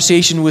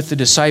conversation with the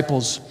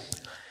disciples,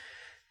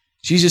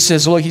 Jesus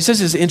says, look, he says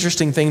this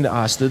interesting thing to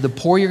us, the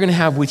poor you're going to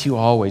have with you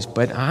always,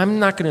 but I'm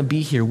not going to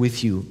be here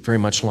with you very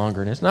much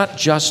longer. And it's not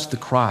just the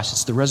cross,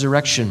 it's the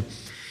resurrection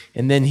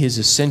and then his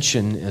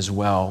ascension as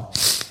well.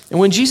 And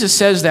when Jesus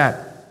says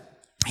that,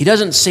 he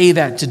doesn't say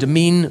that to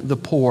demean the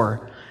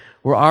poor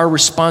or our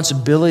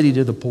responsibility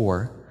to the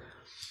poor,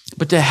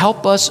 but to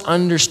help us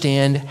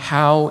understand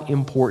how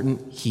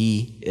important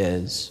he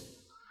is.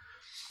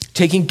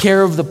 Taking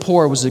care of the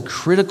poor was a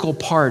critical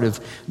part of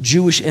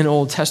Jewish and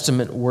Old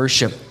Testament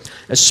worship,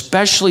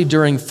 especially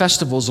during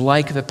festivals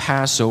like the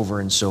Passover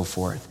and so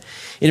forth.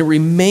 And it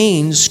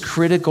remains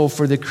critical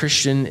for the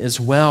Christian as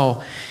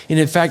well. And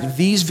in fact,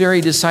 these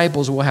very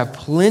disciples will have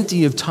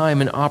plenty of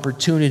time and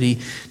opportunity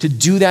to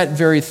do that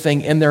very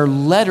thing. And their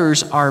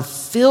letters are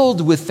filled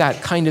with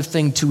that kind of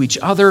thing to each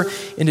other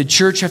and to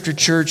church after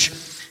church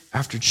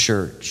after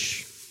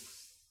church.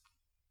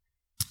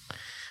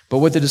 But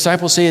what the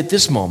disciples say at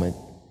this moment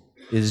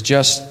is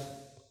just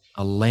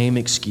a lame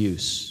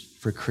excuse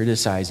for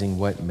criticizing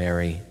what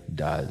Mary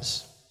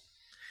does.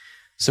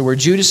 So where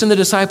Judas and the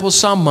disciples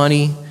saw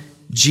money,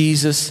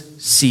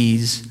 Jesus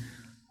sees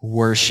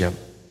worship.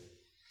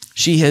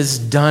 She has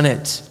done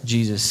it,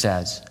 Jesus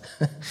says.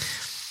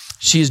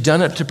 She has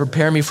done it to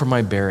prepare me for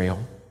my burial.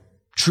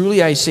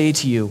 Truly I say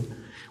to you,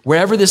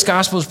 wherever this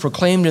gospel is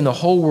proclaimed in the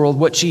whole world,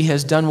 what she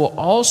has done will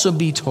also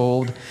be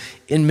told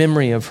in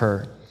memory of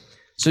her.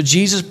 So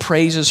Jesus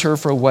praises her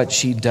for what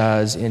she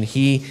does, and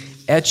he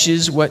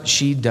etches what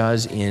she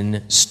does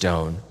in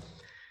stone.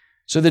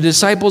 So the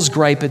disciples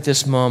gripe at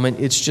this moment.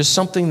 It's just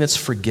something that's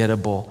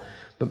forgettable.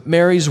 But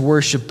Mary's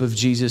worship of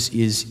Jesus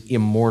is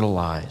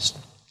immortalized.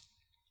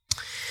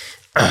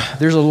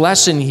 There's a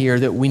lesson here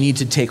that we need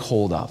to take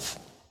hold of.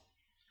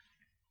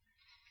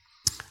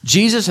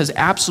 Jesus has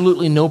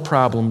absolutely no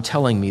problem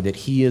telling me that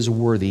he is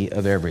worthy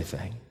of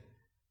everything.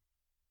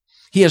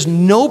 He has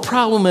no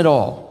problem at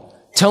all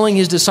telling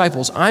his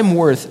disciples, I'm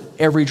worth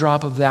every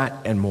drop of that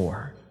and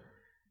more.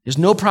 There's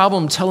no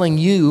problem telling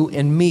you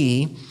and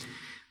me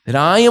that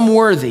I am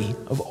worthy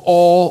of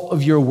all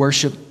of your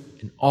worship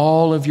and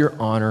all of your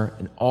honor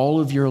and all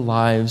of your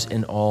lives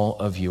and all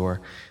of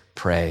your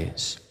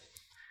praise.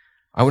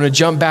 I want to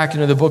jump back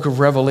into the book of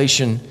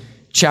Revelation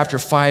chapter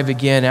 5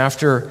 again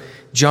after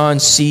John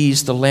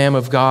sees the Lamb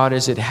of God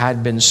as it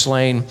had been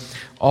slain,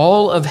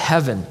 all of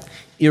heaven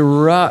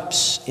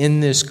erupts in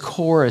this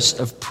chorus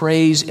of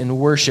praise and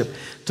worship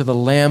to the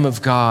Lamb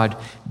of God,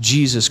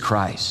 Jesus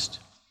Christ.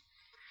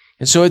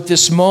 And so at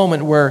this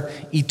moment where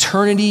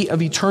eternity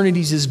of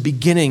eternities is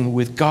beginning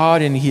with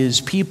God and his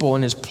people,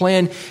 and his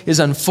plan is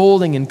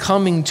unfolding and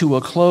coming to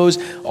a close,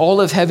 all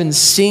of heaven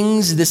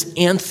sings this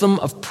anthem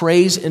of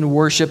praise and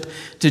worship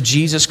to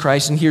Jesus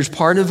Christ. And here's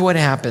part of what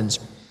happens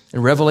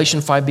in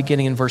Revelation 5,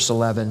 beginning in verse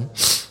 11.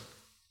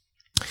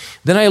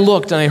 Then I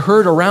looked, and I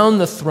heard around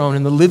the throne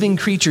and the living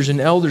creatures and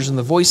elders and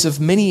the voice of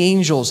many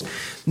angels,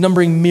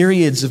 numbering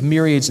myriads of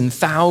myriads and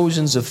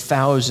thousands of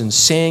thousands,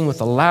 saying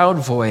with a loud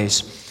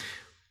voice,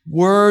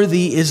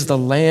 "Worthy is the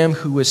Lamb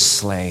who was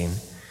slain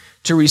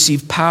to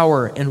receive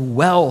power and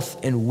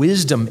wealth and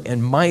wisdom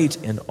and might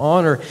and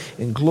honor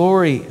and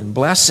glory and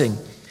blessing."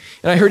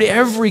 And I heard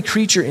every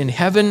creature in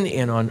heaven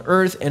and on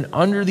earth and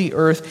under the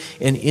earth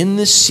and in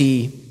the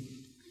sea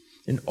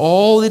and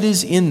all that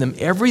is in them,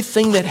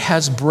 everything that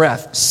has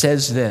breath,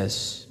 says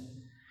this: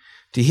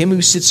 "To him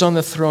who sits on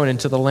the throne and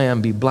to the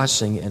Lamb be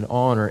blessing and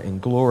honor and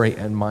glory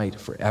and might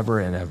forever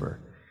and ever."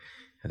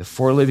 And the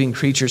four living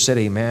creatures said,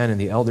 "Amen," and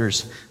the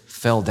elders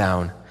fell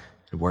down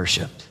and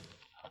worshiped.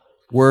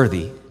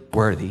 Worthy,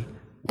 worthy,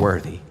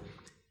 worthy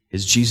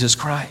is Jesus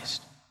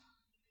Christ.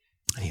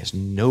 And he has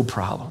no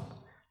problem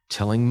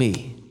telling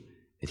me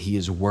that he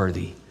is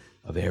worthy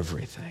of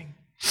everything.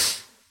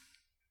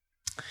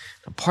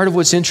 Now, part of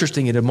what's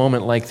interesting at a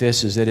moment like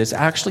this is that it's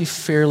actually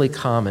fairly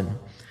common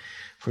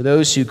for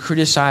those who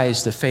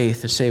criticize the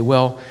faith to say,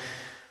 well,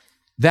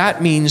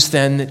 that means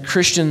then that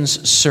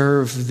Christians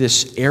serve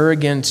this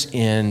arrogant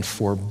and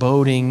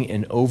foreboding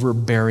and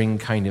overbearing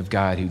kind of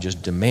God who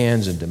just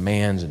demands and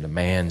demands and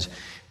demands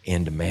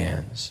and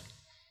demands.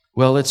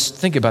 Well, let's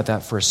think about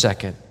that for a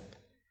second.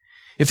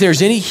 If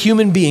there's any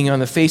human being on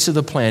the face of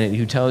the planet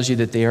who tells you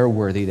that they are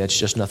worthy, that's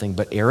just nothing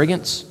but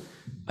arrogance,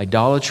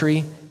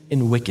 idolatry,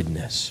 and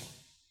wickedness.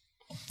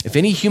 If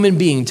any human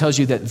being tells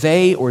you that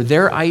they or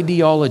their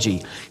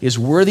ideology is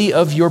worthy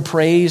of your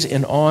praise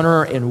and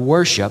honor and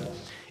worship,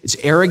 it's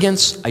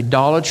arrogance,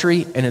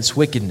 idolatry, and it's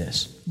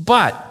wickedness.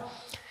 But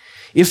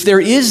if there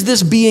is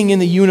this being in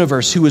the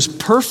universe who is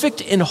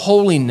perfect in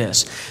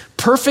holiness,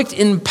 perfect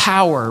in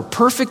power,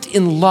 perfect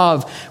in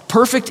love,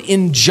 perfect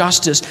in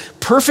justice,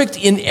 perfect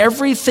in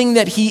everything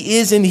that he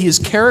is in his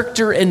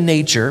character and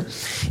nature,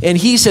 and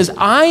he says,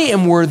 "I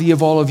am worthy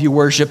of all of your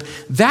worship,"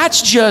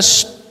 that's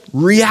just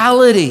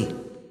reality.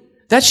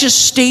 That's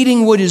just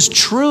stating what is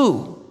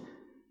true.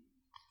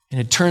 And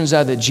it turns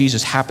out that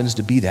Jesus happens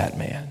to be that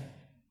man.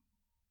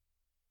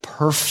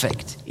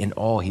 Perfect in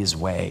all his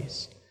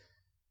ways.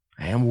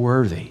 I am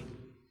worthy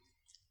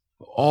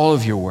of all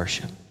of your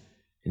worship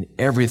and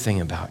everything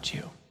about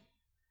you.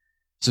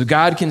 So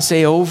God can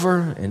say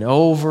over and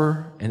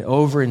over and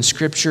over in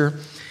Scripture,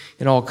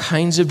 in all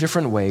kinds of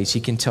different ways,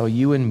 he can tell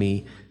you and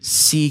me,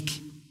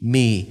 seek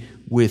me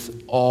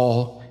with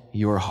all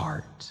your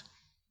heart.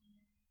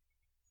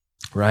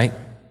 Right?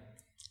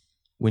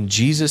 When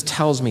Jesus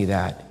tells me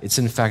that, it's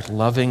in fact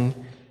loving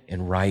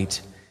and right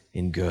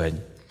and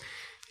good.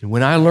 And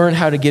when I learn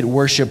how to get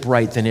worship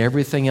right, then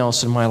everything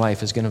else in my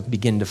life is going to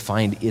begin to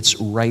find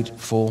its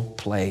rightful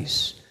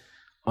place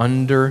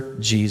under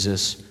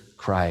Jesus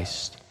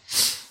Christ.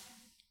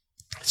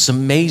 It's an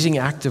amazing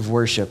act of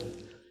worship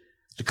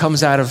that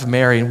comes out of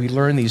Mary, and we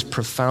learn these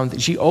profound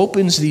things. She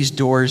opens these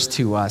doors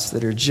to us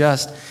that are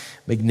just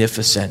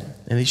magnificent,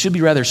 and they should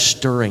be rather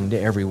stirring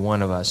to every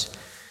one of us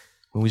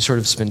when we sort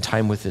of spend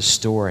time with this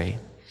story.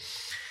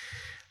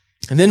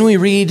 And then we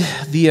read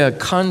the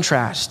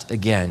contrast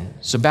again.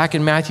 So back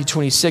in Matthew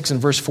 26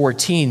 and verse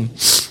 14,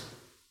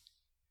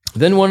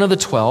 then one of the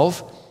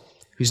 12,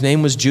 whose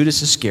name was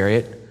Judas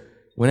Iscariot,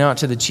 went out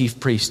to the chief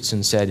priests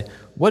and said,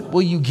 "What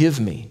will you give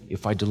me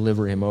if I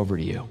deliver him over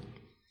to you?"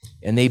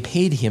 And they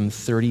paid him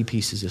 30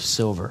 pieces of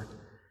silver.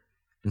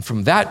 And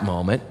from that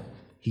moment,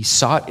 he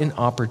sought an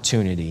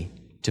opportunity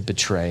to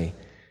betray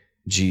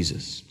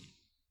Jesus.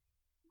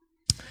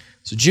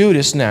 So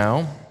Judas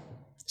now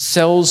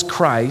sells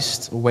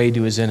Christ away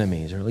to his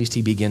enemies, or at least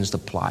he begins the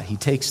plot. He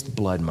takes the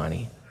blood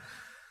money,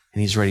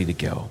 and he's ready to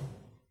go.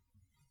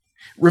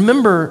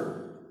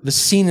 Remember the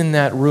scene in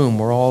that room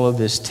where all of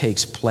this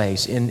takes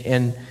place,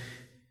 and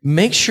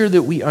make sure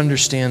that we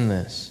understand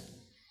this.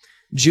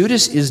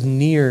 Judas is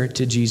near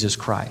to Jesus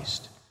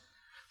Christ.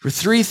 For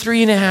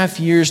three and a half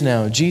years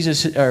now,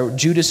 Judas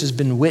has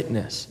been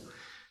witness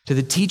to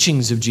the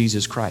teachings of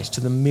Jesus Christ,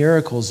 to the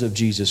miracles of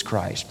Jesus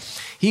Christ.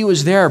 He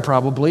was there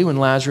probably when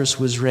Lazarus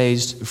was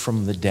raised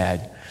from the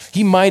dead.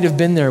 He might have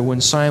been there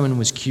when Simon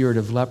was cured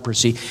of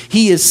leprosy.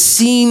 He has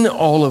seen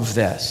all of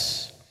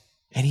this,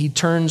 and he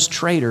turns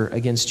traitor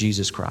against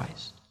Jesus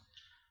Christ.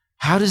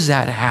 How does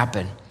that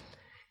happen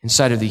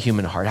inside of the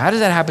human heart? How does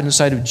that happen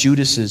inside of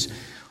Judas's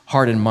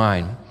heart and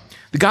mind?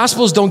 The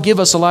Gospels don't give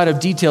us a lot of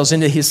details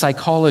into his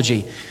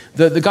psychology.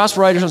 The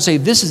Gospel writers don't say,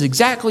 this is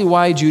exactly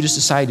why Judas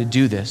decided to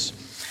do this.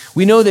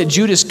 We know that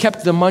Judas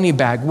kept the money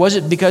bag. Was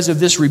it because of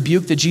this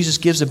rebuke that Jesus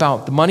gives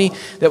about the money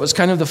that was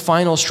kind of the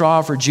final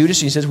straw for Judas?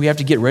 He says, we have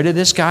to get rid of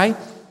this guy?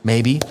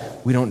 Maybe.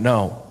 We don't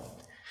know.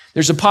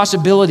 There's a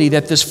possibility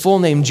that this full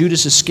name,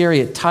 Judas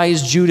Iscariot,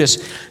 ties Judas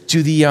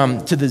to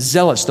the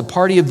Zealots, the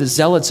party of the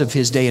Zealots of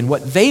his day. And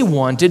what they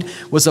wanted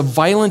was a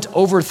violent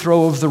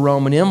overthrow of the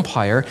Roman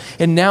Empire.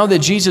 And now that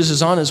Jesus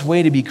is on his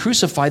way to be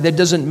crucified, that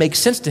doesn't make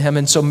sense to him.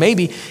 And so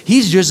maybe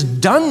he's just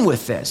done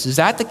with this. Is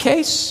that the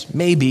case?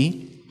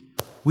 Maybe.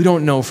 We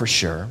don't know for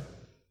sure.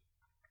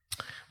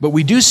 But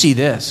we do see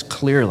this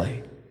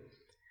clearly.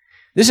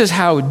 This is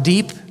how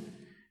deep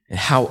and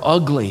how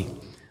ugly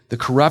the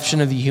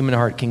corruption of the human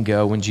heart can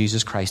go when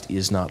Jesus Christ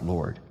is not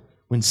Lord,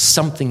 when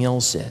something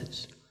else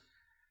is.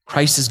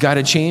 Christ has got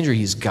to change or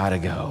he's got to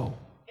go.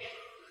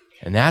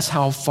 And that's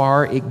how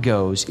far it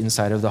goes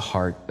inside of the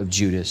heart of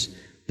Judas,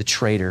 the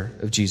traitor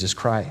of Jesus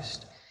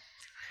Christ.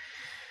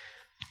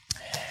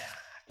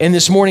 And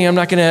this morning, I'm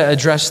not going to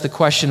address the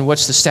question,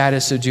 what's the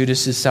status of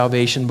Judas'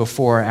 salvation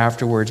before or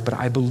afterwards, but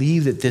I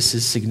believe that this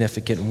is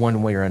significant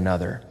one way or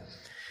another.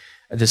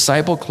 A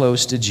disciple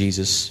close to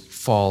Jesus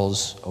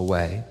falls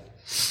away.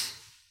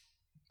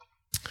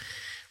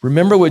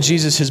 Remember what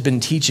Jesus has been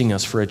teaching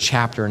us for a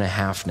chapter and a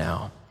half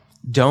now.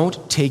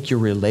 Don't take your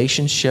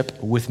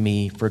relationship with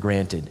me for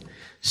granted.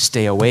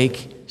 Stay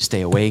awake,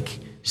 stay awake,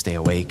 stay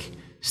awake,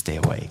 stay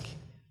awake.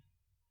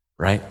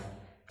 Right?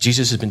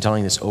 Jesus has been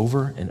telling this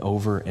over and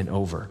over and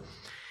over.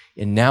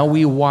 And now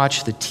we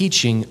watch the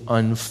teaching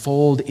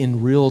unfold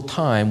in real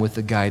time with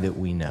the guy that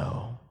we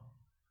know.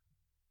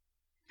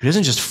 He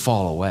doesn't just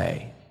fall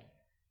away.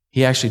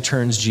 He actually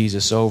turns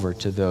Jesus over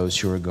to those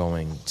who are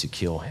going to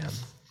kill him.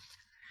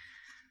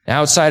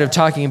 Outside of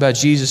talking about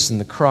Jesus and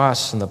the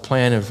cross and the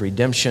plan of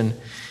redemption,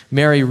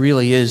 Mary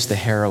really is the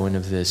heroine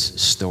of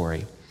this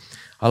story.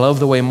 I love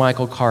the way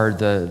Michael Card,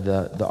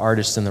 the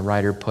artist and the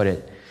writer, put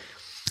it.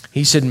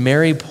 He said,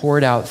 Mary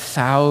poured out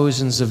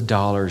thousands of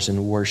dollars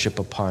in worship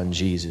upon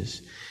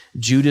Jesus.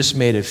 Judas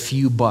made a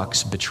few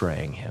bucks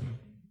betraying him.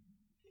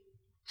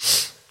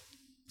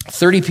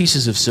 30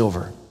 pieces of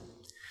silver.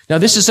 Now,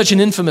 this is such an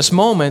infamous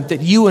moment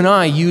that you and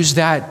I use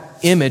that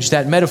image,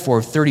 that metaphor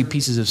of 30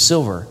 pieces of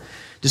silver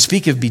to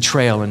speak of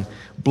betrayal and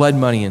blood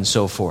money and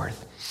so forth.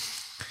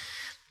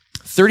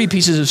 30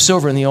 pieces of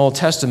silver in the Old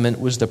Testament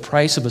was the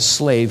price of a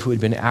slave who had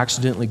been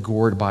accidentally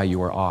gored by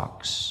your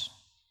ox.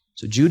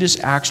 So Judas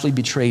actually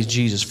betrays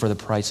Jesus for the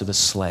price of a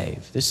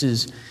slave. This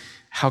is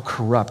how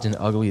corrupt and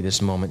ugly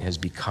this moment has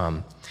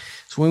become.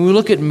 So when we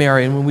look at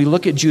Mary and when we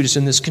look at Judas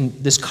and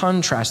this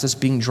contrast that's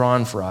being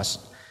drawn for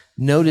us,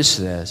 notice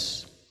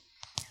this.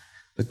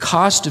 The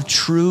cost of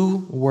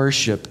true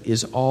worship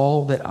is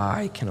all that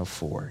I can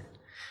afford.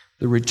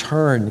 The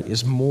return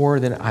is more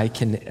than I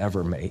can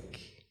ever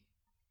make.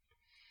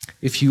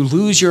 If you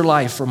lose your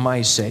life for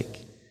my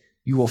sake,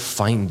 you will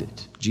find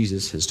it,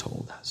 Jesus has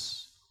told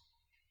us.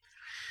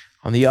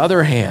 On the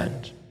other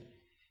hand,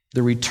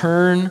 the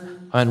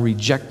return on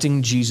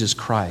rejecting Jesus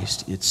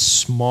Christ, it's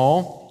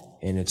small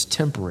and it's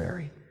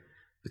temporary.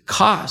 The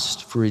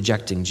cost for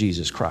rejecting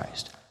Jesus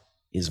Christ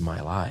is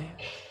my life.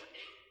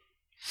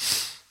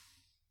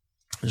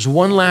 There's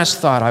one last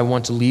thought I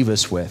want to leave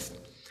us with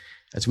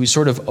as we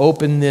sort of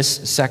open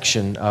this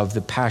section of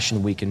the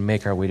Passion Week and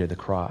make our way to the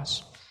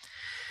cross.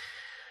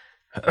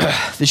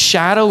 The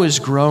shadow is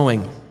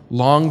growing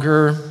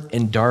longer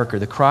and darker.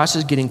 The cross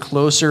is getting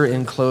closer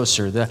and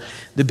closer.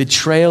 The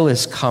betrayal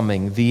is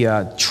coming.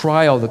 The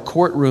trial, the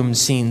courtroom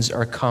scenes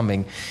are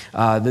coming.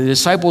 The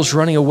disciples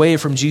running away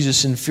from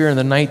Jesus in fear in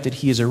the night that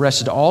he is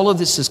arrested. All of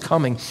this is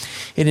coming.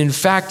 And in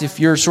fact, if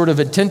you're sort of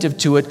attentive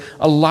to it,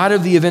 a lot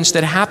of the events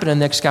that happen in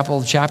the next couple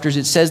of chapters,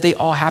 it says they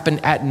all happen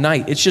at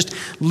night. It's just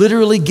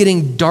literally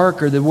getting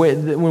darker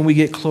when we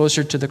get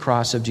closer to the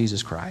cross of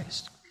Jesus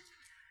Christ.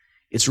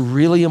 It's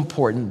really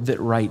important that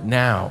right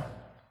now,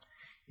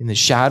 in the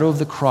shadow of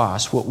the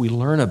cross, what we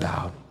learn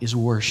about is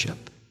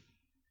worship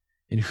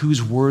and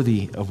who's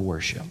worthy of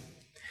worship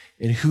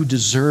and who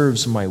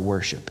deserves my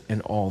worship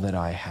and all that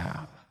I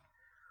have.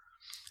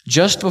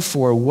 Just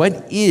before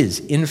what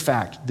is, in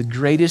fact, the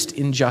greatest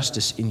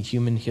injustice in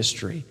human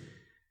history,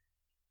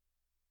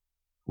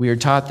 we are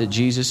taught that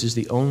Jesus is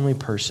the only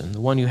person,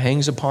 the one who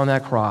hangs upon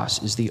that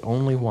cross is the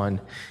only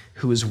one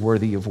who is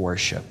worthy of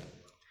worship.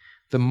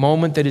 The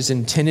moment that is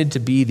intended to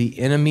be the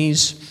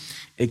enemy's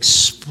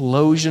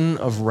explosion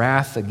of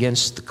wrath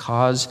against the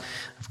cause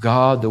of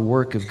God, the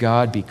work of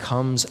God,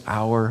 becomes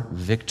our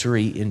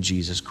victory in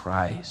Jesus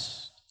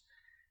Christ.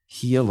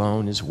 He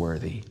alone is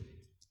worthy.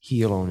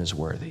 He alone is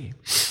worthy.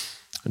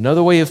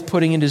 Another way of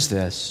putting it is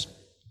this.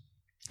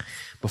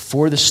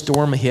 Before the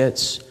storm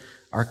hits,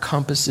 our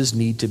compasses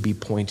need to be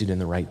pointed in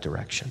the right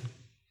direction.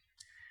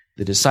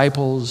 The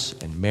disciples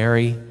and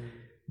Mary,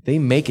 they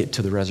make it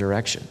to the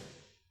resurrection.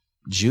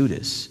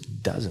 Judas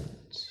doesn't.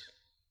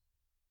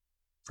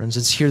 Friends,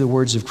 let's hear the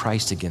words of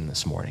Christ again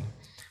this morning.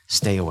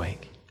 Stay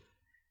awake.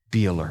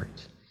 Be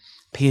alert.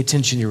 Pay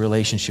attention to your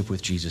relationship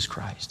with Jesus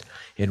Christ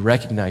and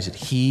recognize that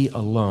he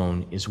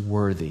alone is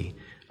worthy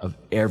of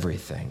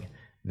everything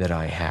that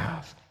I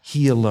have.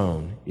 He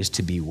alone is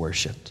to be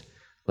worshiped.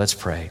 Let's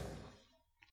pray.